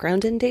extensive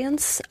background in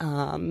dance,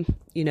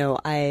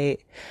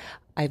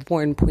 I've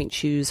worn pointe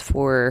shoes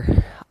for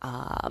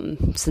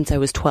since I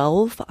was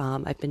 12.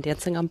 I've been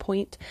dancing on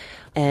pointe,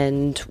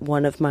 and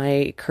one of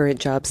my current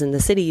jobs in the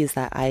city is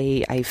that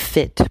I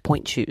fit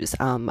pointe shoes.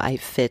 I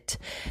fit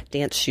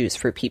dance shoes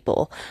for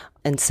people,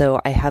 and so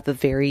I have a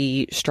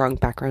very strong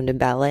background in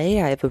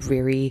ballet. I have a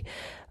very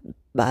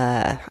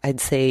I'd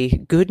say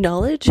good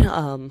knowledge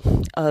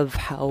of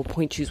how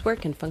pointe shoes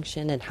work and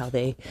function and how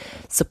they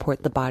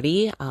support the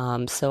body.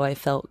 So I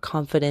felt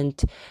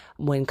confident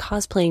when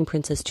cosplaying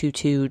Princess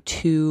Tutu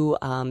to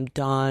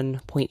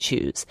don pointe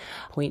shoes.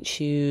 Pointe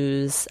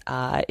shoes,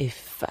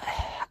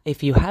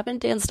 if you haven't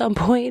danced on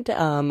pointe,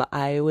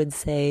 I would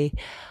say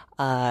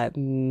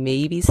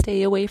maybe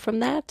stay away from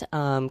that,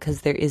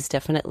 because there is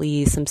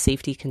definitely some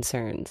safety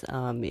concerns.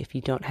 If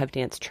you don't have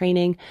dance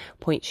training,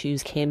 pointe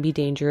shoes can be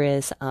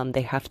dangerous.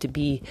 They have to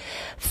be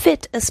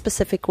fit a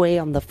specific way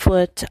on the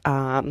foot.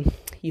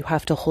 You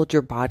have to hold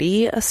your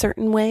body a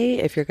certain way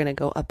if you're going to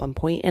go up on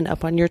pointe and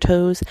up on your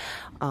toes.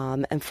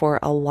 And for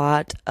a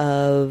lot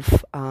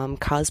of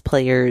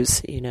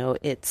cosplayers,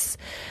 it's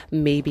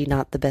maybe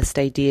not the best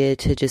idea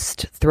to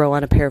just throw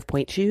on a pair of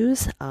pointe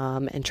shoes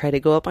and try to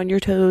go up on your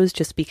toes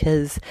just because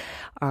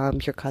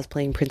you're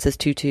cosplaying Princess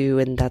Tutu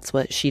and that's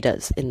what she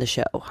does in the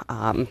show.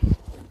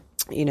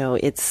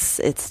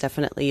 It's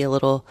definitely a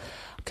little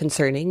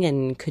concerning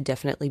and could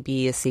definitely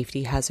be a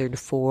safety hazard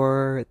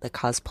for the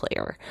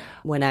cosplayer.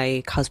 When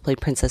I cosplayed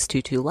Princess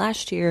Tutu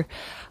last year,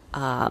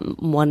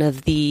 one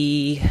of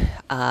the,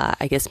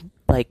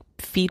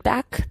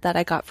 feedback that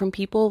I got from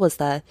people was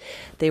that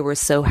they were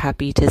so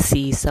happy to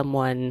see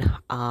someone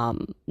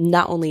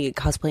not only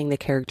cosplaying the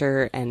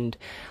character and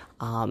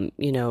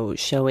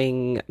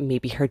showing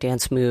maybe her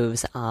dance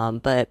moves,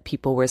 but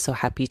people were so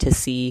happy to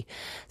see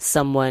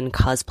someone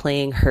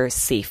cosplaying her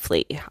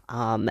safely.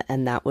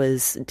 And that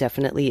was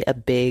definitely a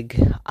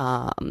big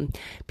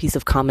piece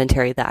of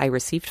commentary that I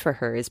received for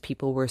her, is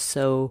people were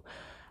so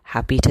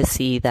happy to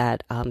see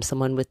that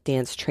someone with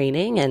dance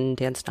training and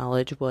dance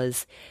knowledge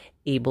was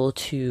able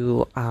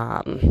to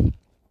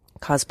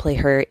cosplay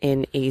her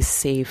in a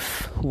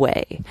safe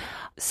way.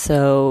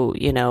 So,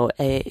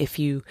 if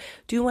you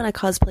do want to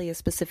cosplay a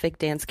specific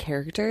dance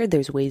character,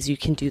 there's ways you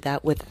can do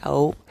that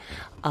without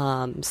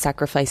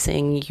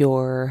sacrificing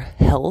your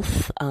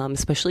health,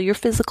 especially your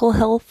physical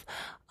health.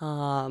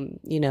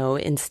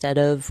 Instead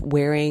of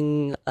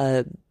wearing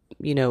a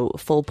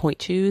full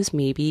point shoes,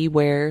 maybe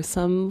wear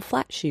some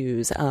flat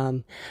shoes.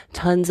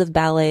 Tons of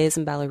ballets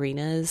and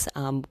ballerinas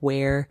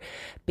wear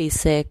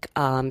basic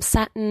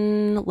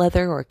satin,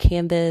 leather, or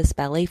canvas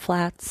ballet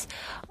flats.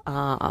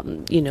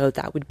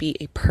 That would be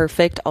a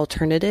perfect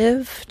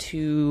alternative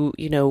to,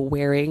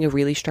 wearing a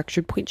really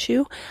structured point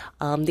shoe.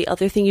 The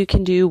other thing you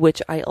can do,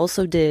 which I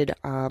also did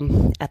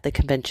at the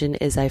convention,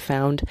 is I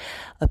found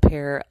a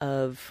pair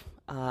of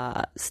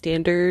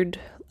standard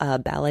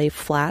ballet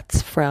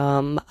flats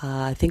from,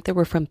 I think they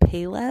were from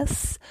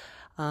Payless.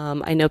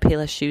 I know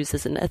Payless shoes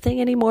isn't a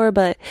thing anymore,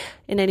 but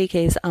in any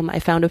case, I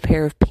found a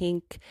pair of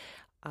pink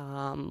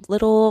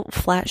little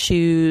flat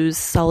shoes,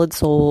 solid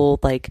sole,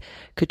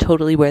 could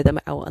totally wear them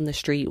out on the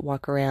street,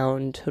 walk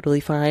around totally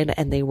fine,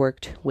 and they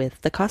worked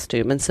with the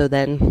costume. And so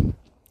then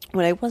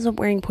when I wasn't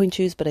wearing point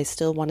shoes, but I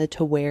still wanted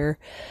to wear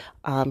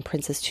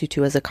Princess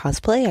Tutu as a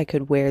cosplay, I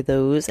could wear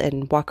those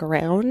and walk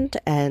around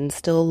and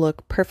still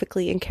look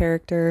perfectly in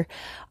character.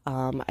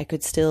 I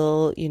could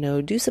still,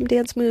 do some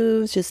dance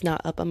moves, just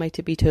not up on my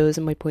tippy toes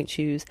in my point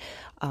shoes.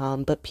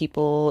 But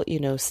people,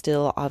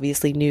 still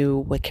obviously knew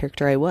what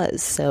character I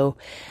was. So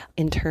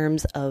in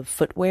terms of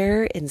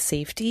footwear and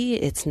safety,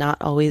 it's not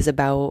always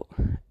about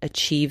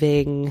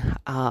achieving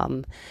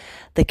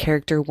the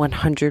character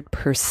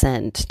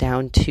 100%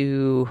 down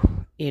to,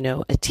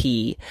 a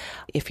T.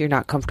 If you're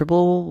not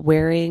comfortable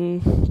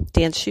wearing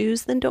dance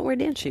shoes, then don't wear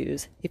dance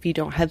shoes. If you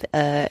don't have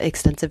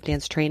extensive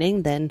dance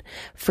training, then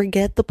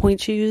forget the point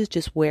shoes.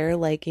 Just wear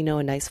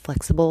a nice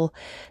flexible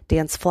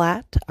dance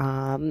flat.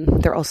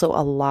 They're also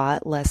a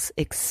lot less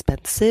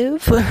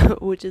expensive,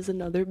 which is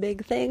another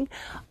big thing.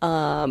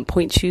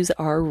 Point shoes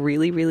are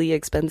really, really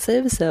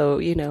expensive. So,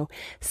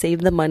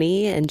 save the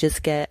money and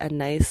just get a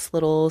nice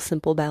little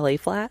simple ballet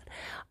flat.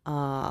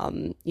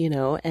 And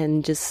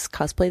just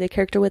cosplay the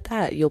character with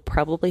that. You'll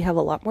probably have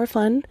a lot more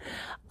fun.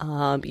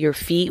 Your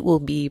feet will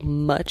be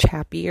much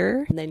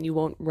happier. And then you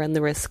won't run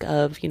the risk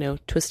of,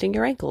 twisting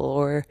your ankle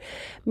or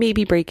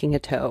maybe breaking a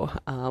toe,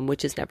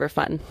 which is never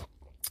fun.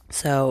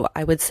 So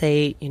I would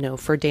say,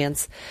 for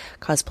dance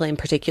cosplay in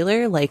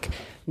particular,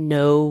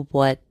 know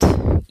what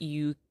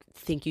you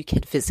think you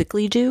can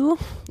physically do,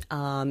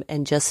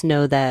 and just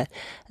know that,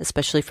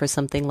 especially for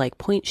something like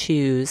point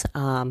shoes,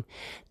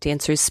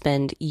 dancers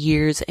spend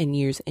years and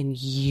years and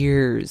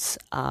years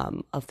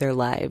of their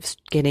lives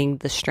getting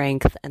the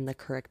strength and the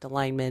correct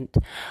alignment,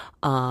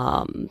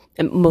 and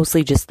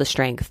mostly just the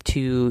strength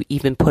to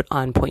even put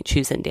on point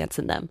shoes and dance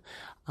in them.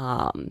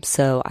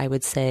 So I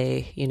would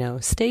say,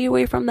 stay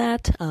away from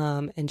that,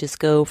 and just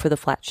go for the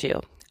flat shoe.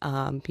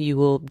 You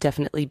will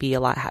definitely be a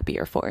lot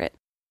happier for it.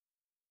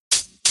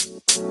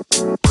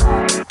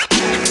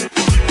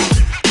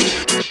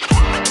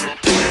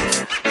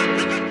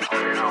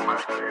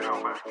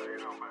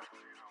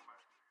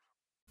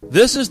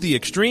 This is the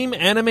Extreme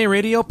Anime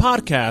Radio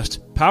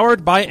podcast,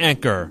 powered by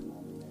Anchor.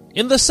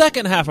 In the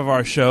second half of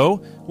our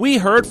show, we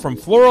heard from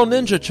Floral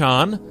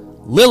Ninja-chan,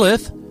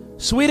 Lilith,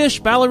 Swedish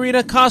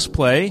Ballerina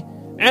Cosplay,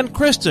 and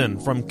Kristen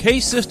from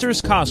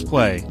K-Sisters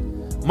Cosplay.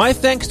 My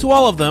thanks to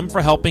all of them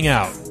for helping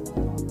out.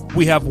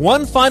 We have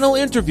one final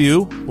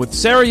interview with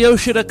Sarah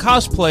Yoshida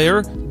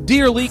cosplayer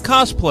Dearly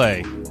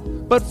Cosplay.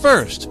 But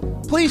first,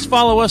 please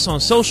follow us on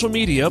social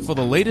media for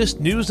the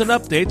latest news and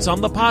updates on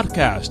the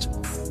podcast.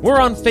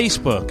 We're on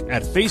Facebook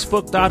at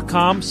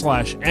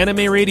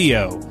facebook.com/Anime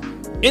Radio,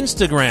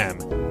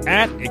 Instagram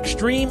at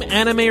Extreme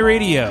Anime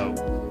Radio,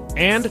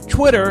 and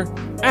Twitter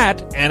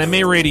at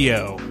Anime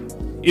Radio.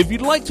 If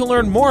you'd like to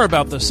learn more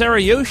about the Sarah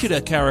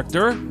Yoshida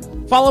character,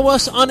 follow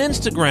us on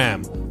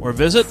Instagram or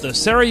visit the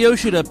Sarah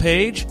Yoshida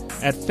page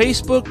at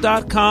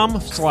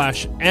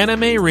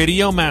facebook.com/Anime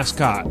Radio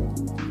Mascot.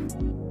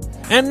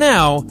 And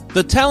now,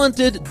 the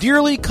talented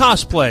Dearly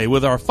Cosplay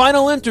with our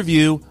final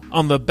interview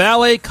on the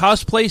Ballet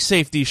Cosplay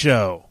Safety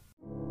Show.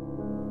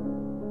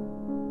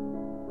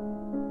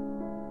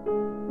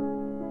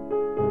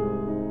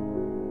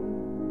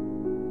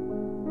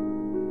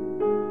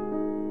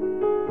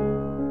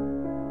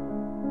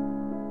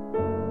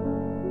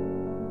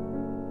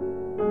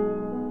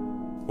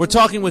 We're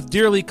talking with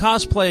Dearly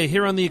Cosplay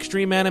here on the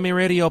Extreme Anime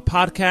Radio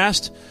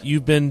podcast.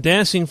 You've been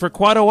dancing for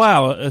quite a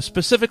while.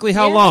 Specifically,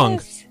 how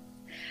long?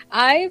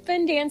 I've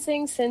been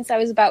dancing since I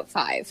was about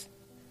 5.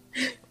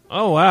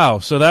 Oh, wow.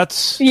 So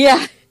that's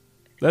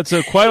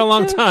quite a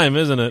long time,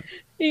 isn't it?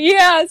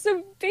 Yeah,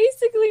 so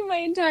basically my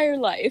entire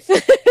life.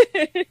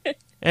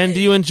 And do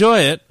you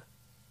enjoy it?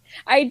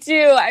 I do.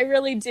 I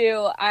really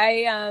do.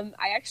 I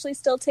actually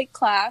still take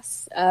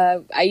class.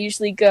 I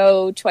usually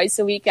go twice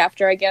a week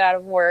after I get out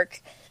of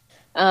work.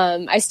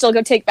 I still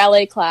go take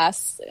ballet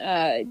class.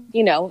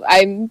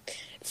 I'm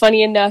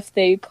funny enough,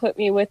 they put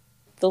me with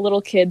the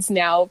little kids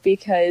now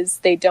because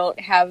they don't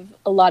have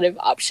a lot of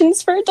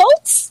options for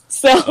adults.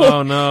 So,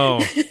 oh no.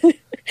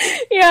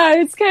 Yeah,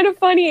 it's kind of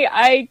funny.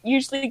 I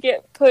usually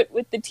get put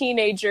with the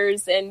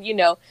teenagers and,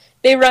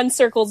 they run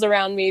circles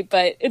around me,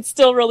 but it's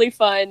still really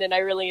fun and I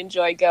really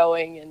enjoy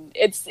going. And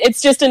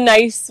it's just a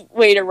nice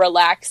way to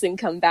relax and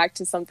come back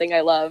to something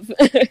I love.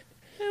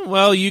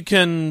 Well, you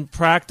can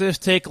practice,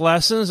 take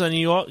lessons, and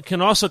you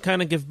can also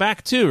kind of give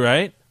back too,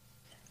 right?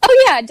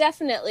 Oh yeah,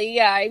 definitely.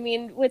 Yeah, I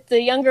mean, with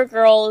the younger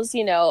girls,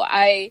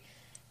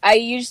 I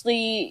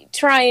usually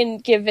try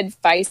and give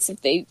advice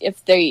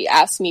if they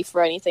ask me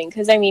for anything,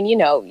 because I mean,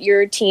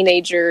 you're a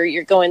teenager,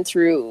 you're going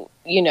through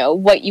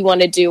what you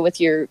want to do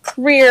with your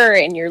career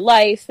and your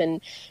life,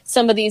 and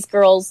some of these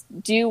girls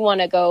do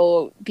want to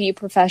go be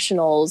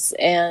professionals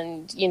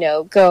and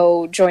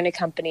go join a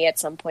company at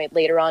some point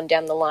later on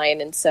down the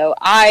line. And so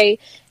I,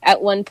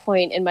 at one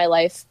point in my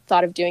life,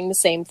 thought of doing the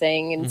same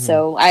thing, and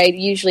so I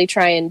usually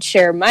try and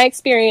share my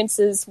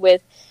experiences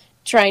with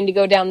trying to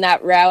go down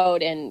that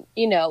route, and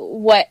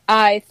what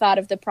I thought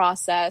of the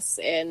process,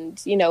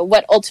 and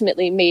what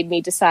ultimately made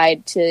me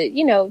decide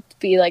to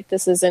be like,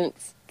 this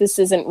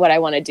isn't what I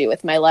want to do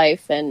with my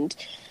life, and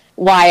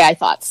why I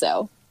thought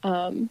so.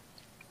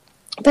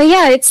 But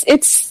yeah,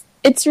 it's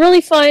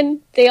really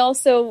fun. They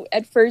also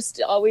at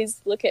first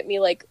always look at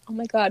me like, oh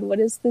my god, what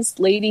is this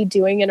lady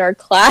doing in our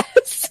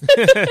class?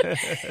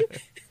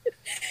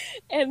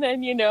 And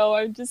then,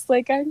 I'm just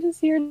like, I'm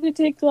just here to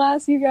take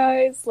class, you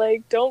guys.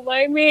 Like, don't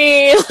mind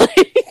me.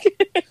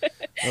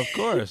 Of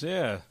course,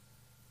 yeah.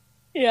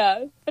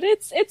 Yeah, but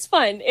it's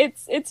fun.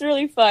 It's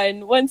really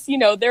fun. Once,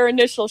 their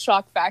initial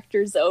shock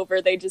factor's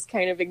over, they just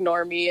kind of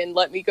ignore me and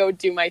let me go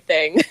do my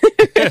thing.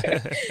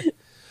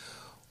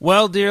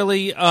 Well,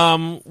 dearly,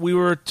 we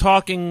were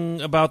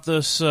talking about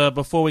this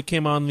before we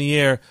came on the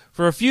air.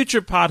 For a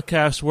future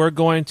podcast, we're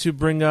going to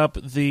bring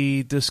up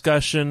the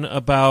discussion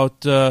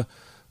about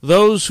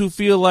those who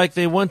feel like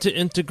they want to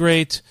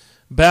integrate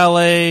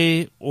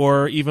ballet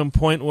or even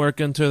point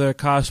work into their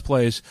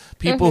cosplays.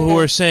 People who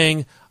are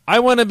saying, I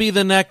want to be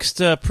the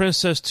next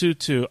Princess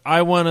Tutu.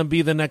 I want to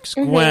be the next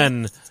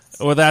Gwen,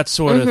 or that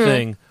sort of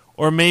thing.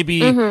 Or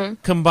maybe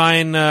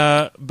combine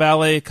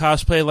ballet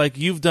cosplay like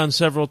you've done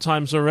several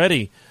times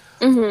already.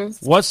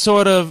 What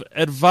sort of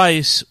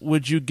advice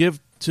would you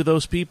give to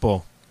those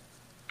people?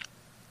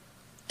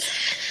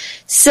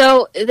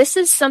 So this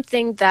is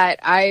something that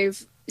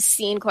I've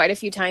seen quite a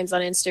few times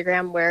on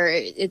Instagram, where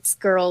it's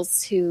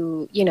girls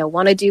who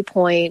want to do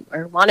point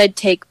or want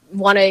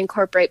to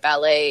incorporate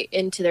ballet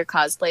into their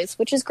cosplays,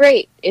 which is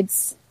great.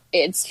 It's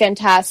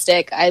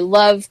fantastic. I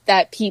love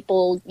that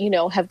people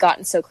have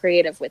gotten so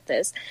creative with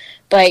this,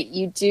 but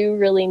you do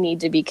really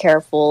need to be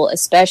careful,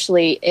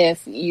 especially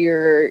if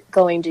you're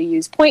going to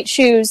use point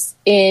shoes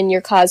in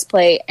your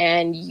cosplay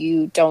and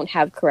you don't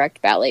have correct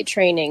ballet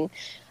training.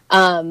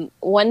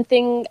 One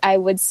thing I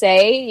would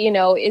say,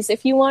 is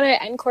if you want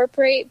to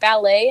incorporate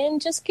ballet,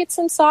 and just get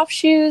some soft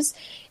shoes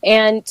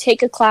and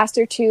take a class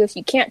or two. If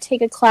you can't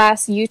take a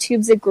class,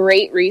 YouTube's a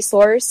great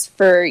resource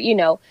for,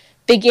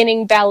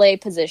 beginning ballet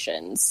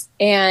positions.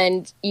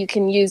 And you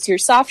can use your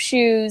soft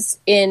shoes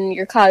in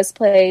your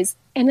cosplays,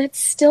 and it's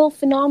still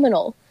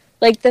phenomenal.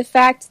 Like, the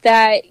fact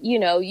that,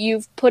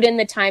 you've put in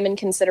the time and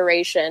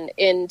consideration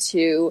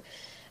into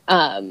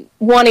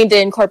wanting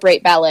to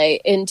incorporate ballet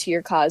into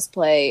your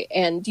cosplay,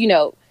 and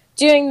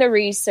doing the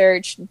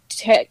research,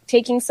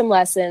 taking some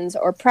lessons,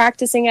 or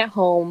practicing at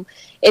home,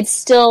 it's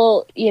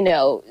still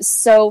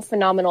so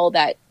phenomenal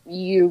that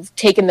you've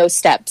taken those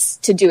steps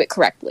to do it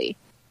correctly.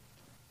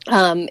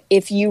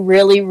 If you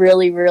really,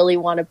 really, really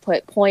want to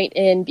put point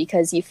in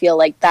because you feel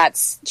like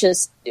that's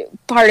just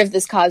part of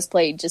this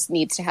cosplay, just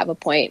needs to have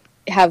point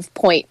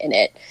in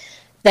it,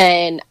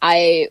 then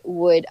I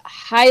would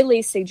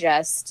highly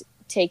suggest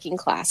taking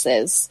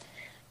classes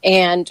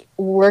and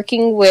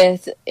working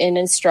with an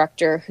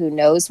instructor who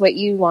knows what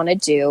you want to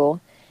do,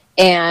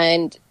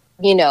 and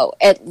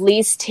at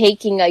least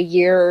taking a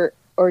year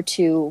or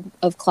two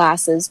of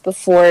classes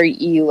before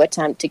you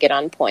attempt to get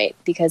on point,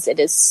 because it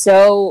is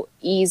so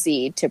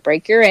easy to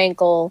break your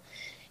ankle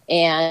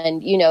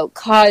and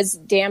cause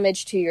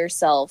damage to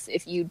yourself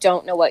if you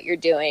don't know what you're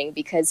doing,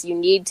 because you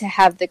need to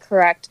have the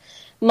correct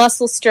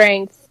muscle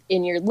strength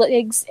in your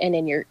legs and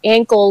in your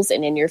ankles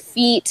and in your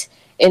feet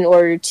in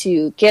order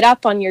to get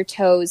up on your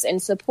toes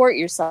and support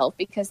yourself,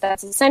 because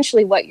that's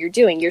essentially what you're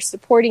doing. You're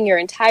supporting your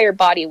entire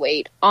body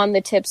weight on the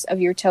tips of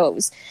your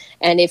toes.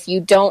 And if you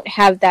don't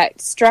have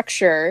that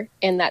structure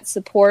and that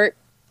support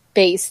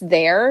base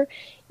there,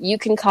 you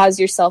can cause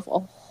yourself a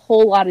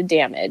whole lot of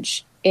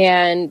damage.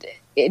 And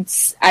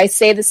I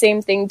say the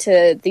same thing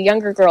to the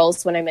younger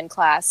girls when I'm in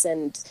class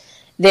and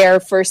they're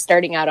first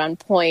starting out on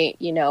point.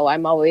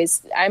 I'm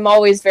always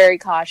very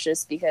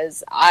cautious,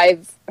 because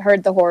I've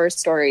heard the horror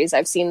stories.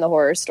 I've seen the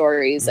horror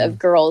stories of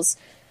girls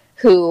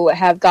who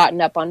have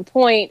gotten up on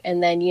point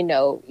and then,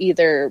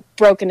 either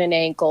broken an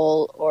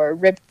ankle or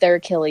ripped their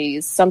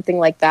Achilles, something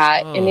like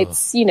that. And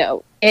it's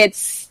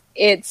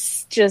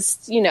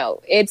just,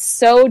 it's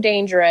so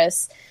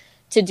dangerous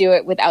to do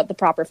it without the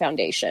proper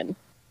foundation.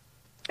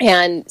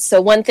 And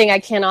so one thing I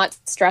cannot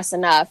stress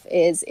enough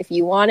is if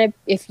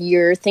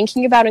you're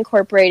thinking about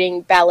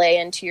incorporating ballet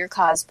into your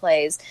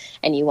cosplays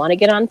and you want to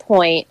get on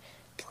point,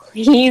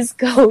 please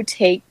go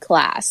take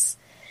class.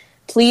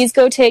 Please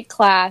go take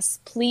class.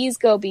 Please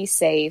go be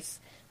safe.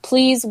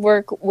 please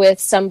work with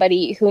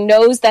somebody who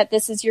knows that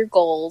this is your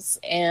goals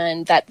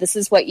and that this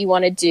is what you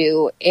want to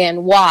do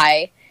and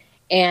why.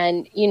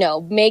 And,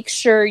 make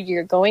sure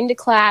you're going to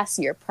class,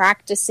 you're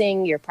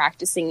practicing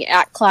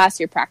at class,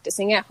 you're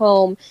practicing at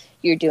home,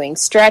 you're doing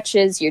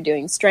stretches, you're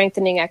doing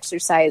strengthening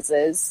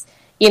exercises.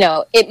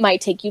 It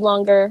might take you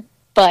longer,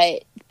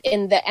 but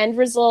in the end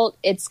result,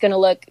 it's going to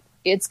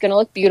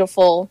look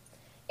beautiful,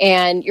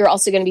 and you're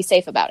also going to be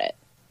safe about it.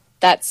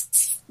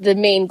 That's the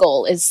main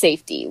goal, is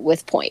safety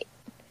with point.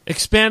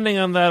 Expanding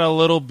on that a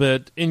little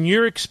bit, in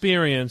your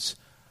experience,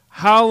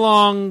 how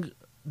long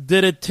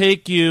did it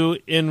take you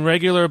in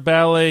regular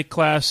ballet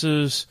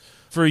classes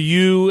for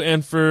you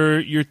and for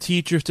your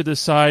teachers to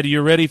decide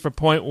you're ready for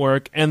point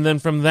work? And then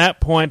from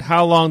that point,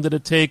 how long did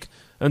it take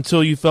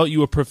until you felt you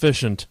were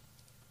proficient?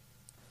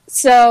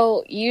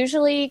 So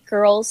usually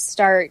girls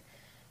start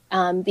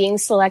being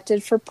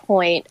selected for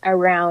point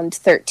around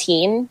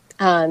 13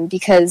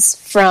 because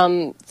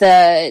from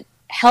the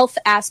health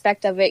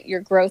aspect of it,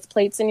 your growth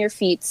plates in your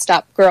feet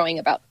stop growing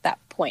about that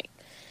point.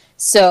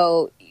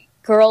 So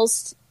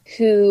girls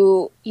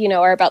who,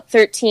 are about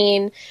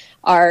 13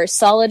 are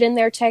solid in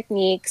their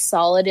technique,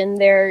 solid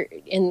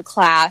in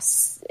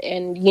class,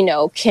 and,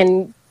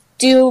 can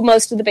do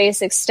most of the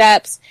basic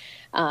steps,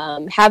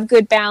 have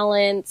good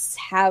balance,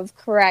 have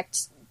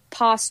correct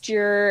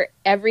posture,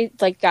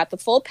 got the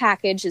full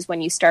package is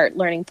when you start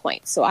learning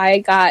points. So I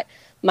got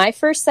my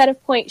first set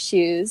of point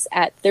shoes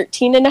at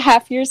 13 and a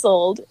half years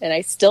old, and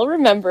I still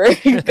remember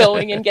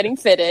going and getting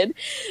fitted.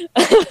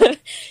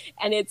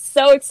 And it's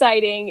so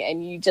exciting,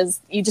 and you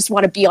just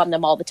want to be on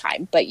them all the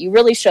time, but you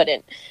really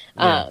shouldn't.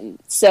 Yeah.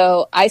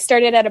 So I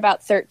started at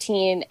about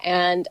 13,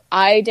 and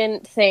I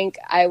didn't think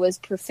I was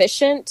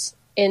proficient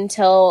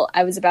until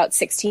I was about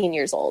 16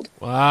 years old.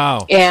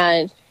 Wow.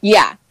 And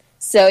yeah,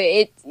 so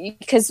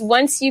because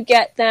once you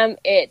get them,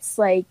 it's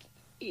like,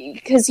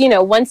 because,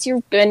 once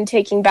you've been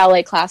taking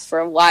ballet class for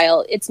a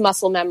while, it's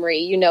muscle memory,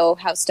 you know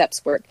how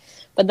steps work.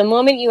 But the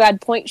moment you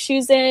add point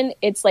shoes in,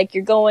 it's like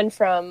you're going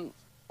from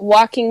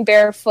walking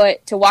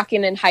barefoot to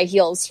walking in high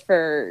heels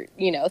for,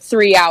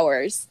 3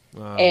 hours.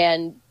 Wow.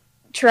 And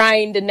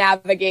trying to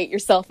navigate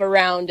yourself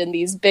around in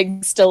these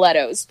big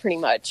stilettos, pretty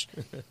much.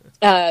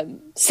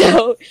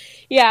 So,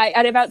 yeah,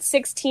 at about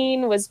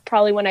 16 was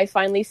probably when I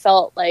finally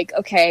felt like,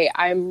 okay,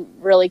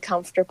 I'm really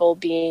comfortable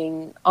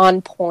being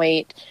on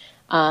point.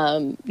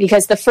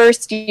 Because the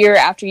first year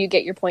after you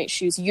get your point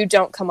shoes, you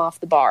don't come off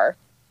the bar.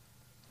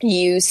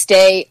 You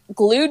stay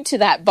glued to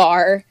that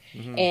bar,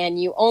 mm-hmm.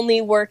 and you only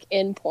work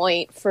in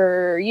point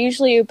for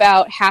usually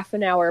about half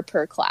an hour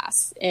per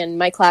class. And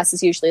my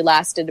classes usually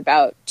lasted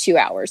about 2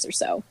 hours or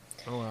so.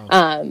 Oh,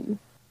 wow.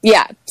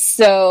 Yeah,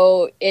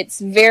 so it's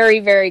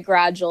very, very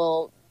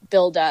gradual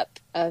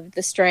buildup of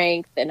the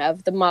strength and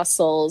of the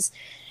muscles,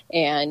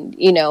 and,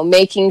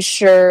 making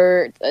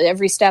sure that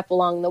every step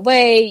along the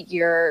way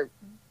you're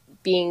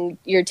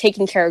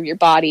taking care of your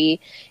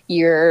body,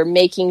 you're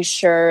making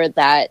sure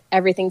that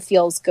everything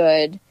feels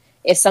good.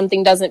 If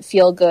something doesn't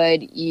feel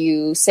good,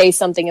 you say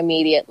something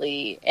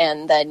immediately,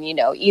 and then,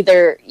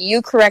 either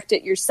you correct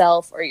it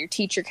yourself or your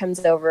teacher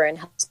comes over and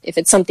helps if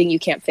it's something you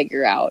can't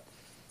figure out.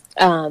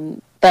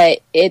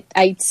 But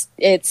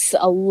it's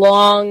a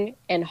long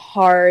and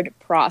hard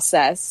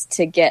process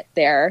to get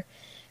there.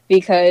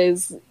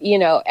 Because,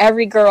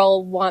 every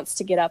girl wants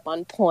to get up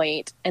on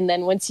point. And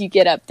then once you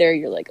get up there,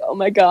 you're like, oh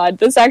my God,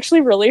 this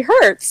actually really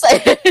hurts.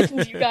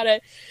 You got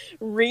to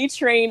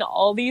retrain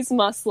all these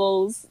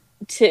muscles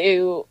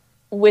to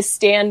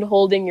withstand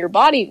holding your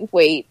body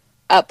weight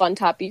up on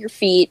top of your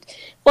feet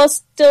while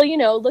still,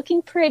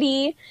 looking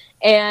pretty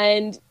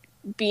and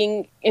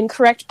being in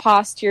correct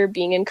posture,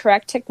 being in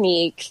correct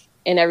technique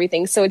and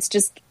everything. So it's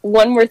just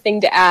one more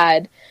thing to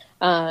add.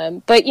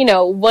 But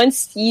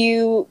once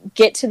you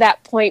get to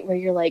that point where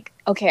you're like,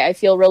 okay, I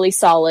feel really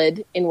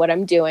solid in what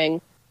I'm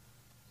doing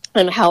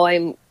and how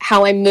I'm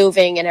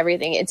moving and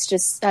everything, it's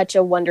just such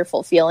a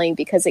wonderful feeling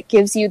because it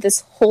gives you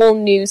this whole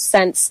new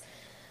sense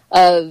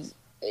of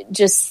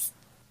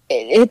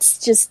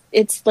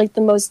it's like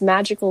the most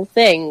magical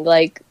thing.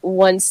 Like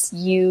once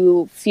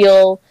you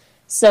feel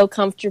so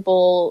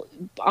comfortable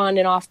on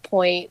and off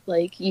point,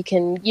 like you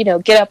can,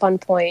 get up on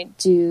point,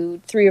 do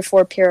 3 or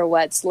 4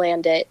 pirouettes,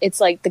 land it. It's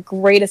like the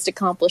greatest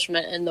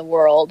accomplishment in the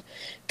world,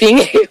 being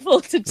able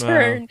to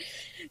turn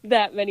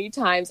that many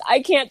times.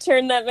 I can't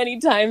turn that many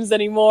times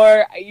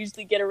anymore. I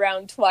usually get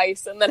around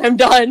twice and then I'm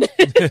done.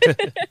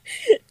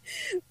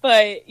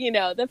 But,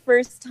 the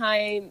first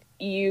time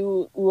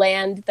you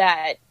land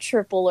that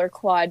triple or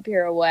quad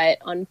pirouette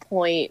on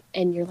point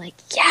and you're like,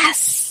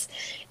 yes,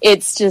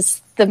 it's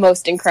just the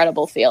most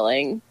incredible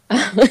feeling.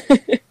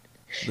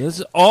 This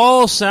is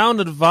all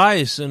sound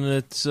advice, and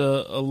it's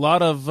a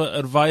lot of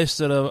advice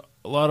that a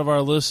lot of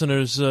our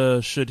listeners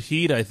should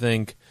heed, I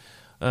think.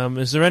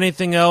 Is there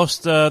anything else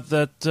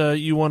that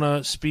you want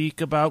to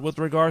speak about with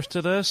regards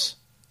to this?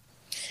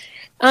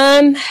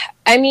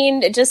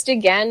 Just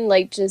again,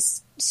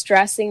 just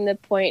stressing the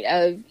point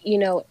of,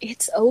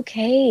 it's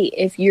okay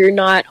if you're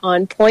not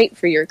on point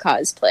for your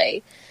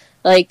cosplay.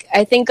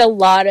 I think a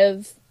lot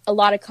of a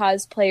lot of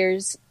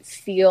cosplayers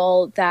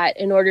feel that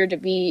in order to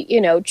be,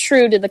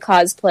 true to the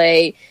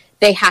cosplay,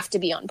 they have to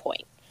be on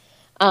point.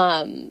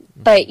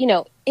 But,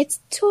 it's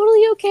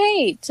totally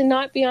okay to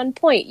not be on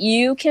point.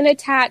 You can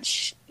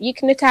attach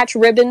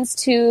ribbons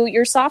to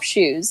your soft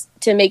shoes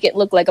to make it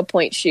look like a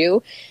point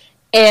shoe,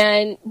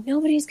 and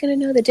nobody's going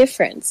to know the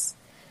difference.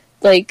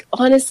 Like,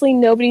 honestly,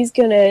 nobody's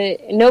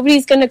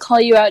gonna call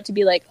you out to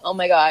be like, oh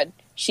my god,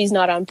 she's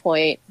not on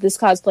point. This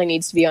cosplay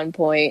needs to be on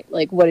point.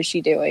 Like, what is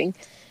she doing?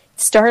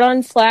 Start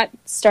on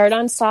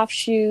soft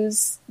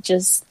shoes,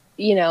 just,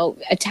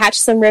 attach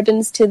some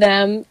ribbons to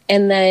them,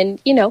 and then,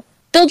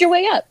 build your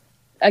way up.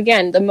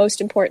 Again, the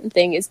most important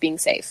thing is being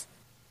safe.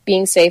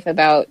 Being safe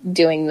about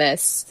doing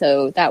this,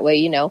 so that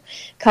way,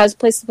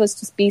 cosplay is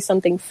supposed to be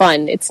something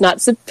fun. It's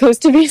not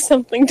supposed to be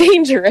something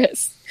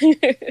dangerous.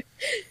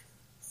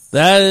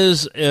 That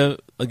is,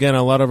 again,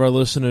 a lot of our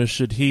listeners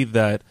should heed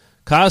that.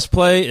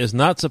 Cosplay is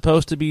not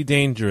supposed to be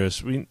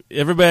dangerous.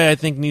 Everybody, I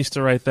think, needs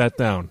to write that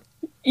down.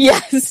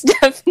 Yes,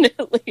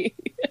 definitely.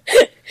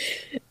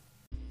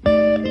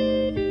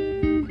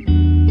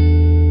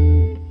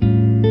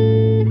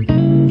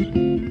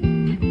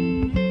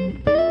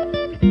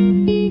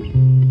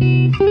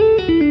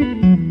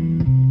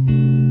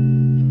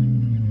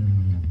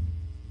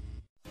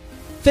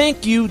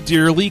 Thank you,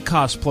 dearly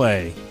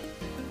Cosplay.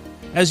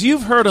 As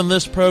you've heard on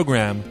this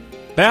program,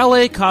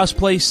 ballet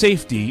cosplay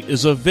safety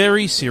is a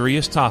very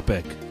serious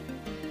topic.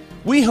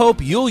 We hope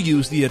you'll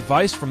use the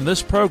advice from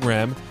this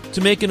program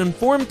to make an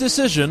informed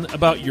decision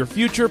about your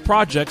future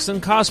projects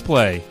in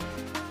cosplay.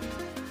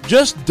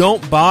 Just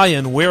don't buy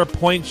and wear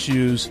point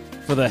shoes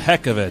for the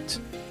heck of it.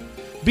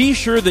 Be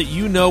sure that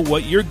you know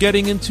what you're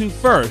getting into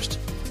first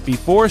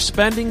before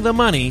spending the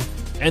money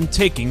and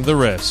taking the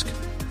risk.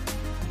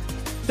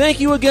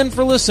 Thank you again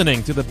for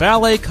listening to the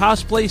Ballet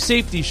Cosplay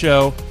Safety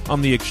Show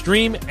on the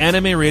Extreme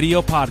Anime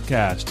Radio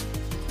Podcast.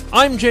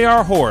 I'm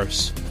J.R.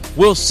 Horse.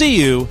 We'll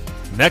see you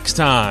next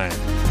time.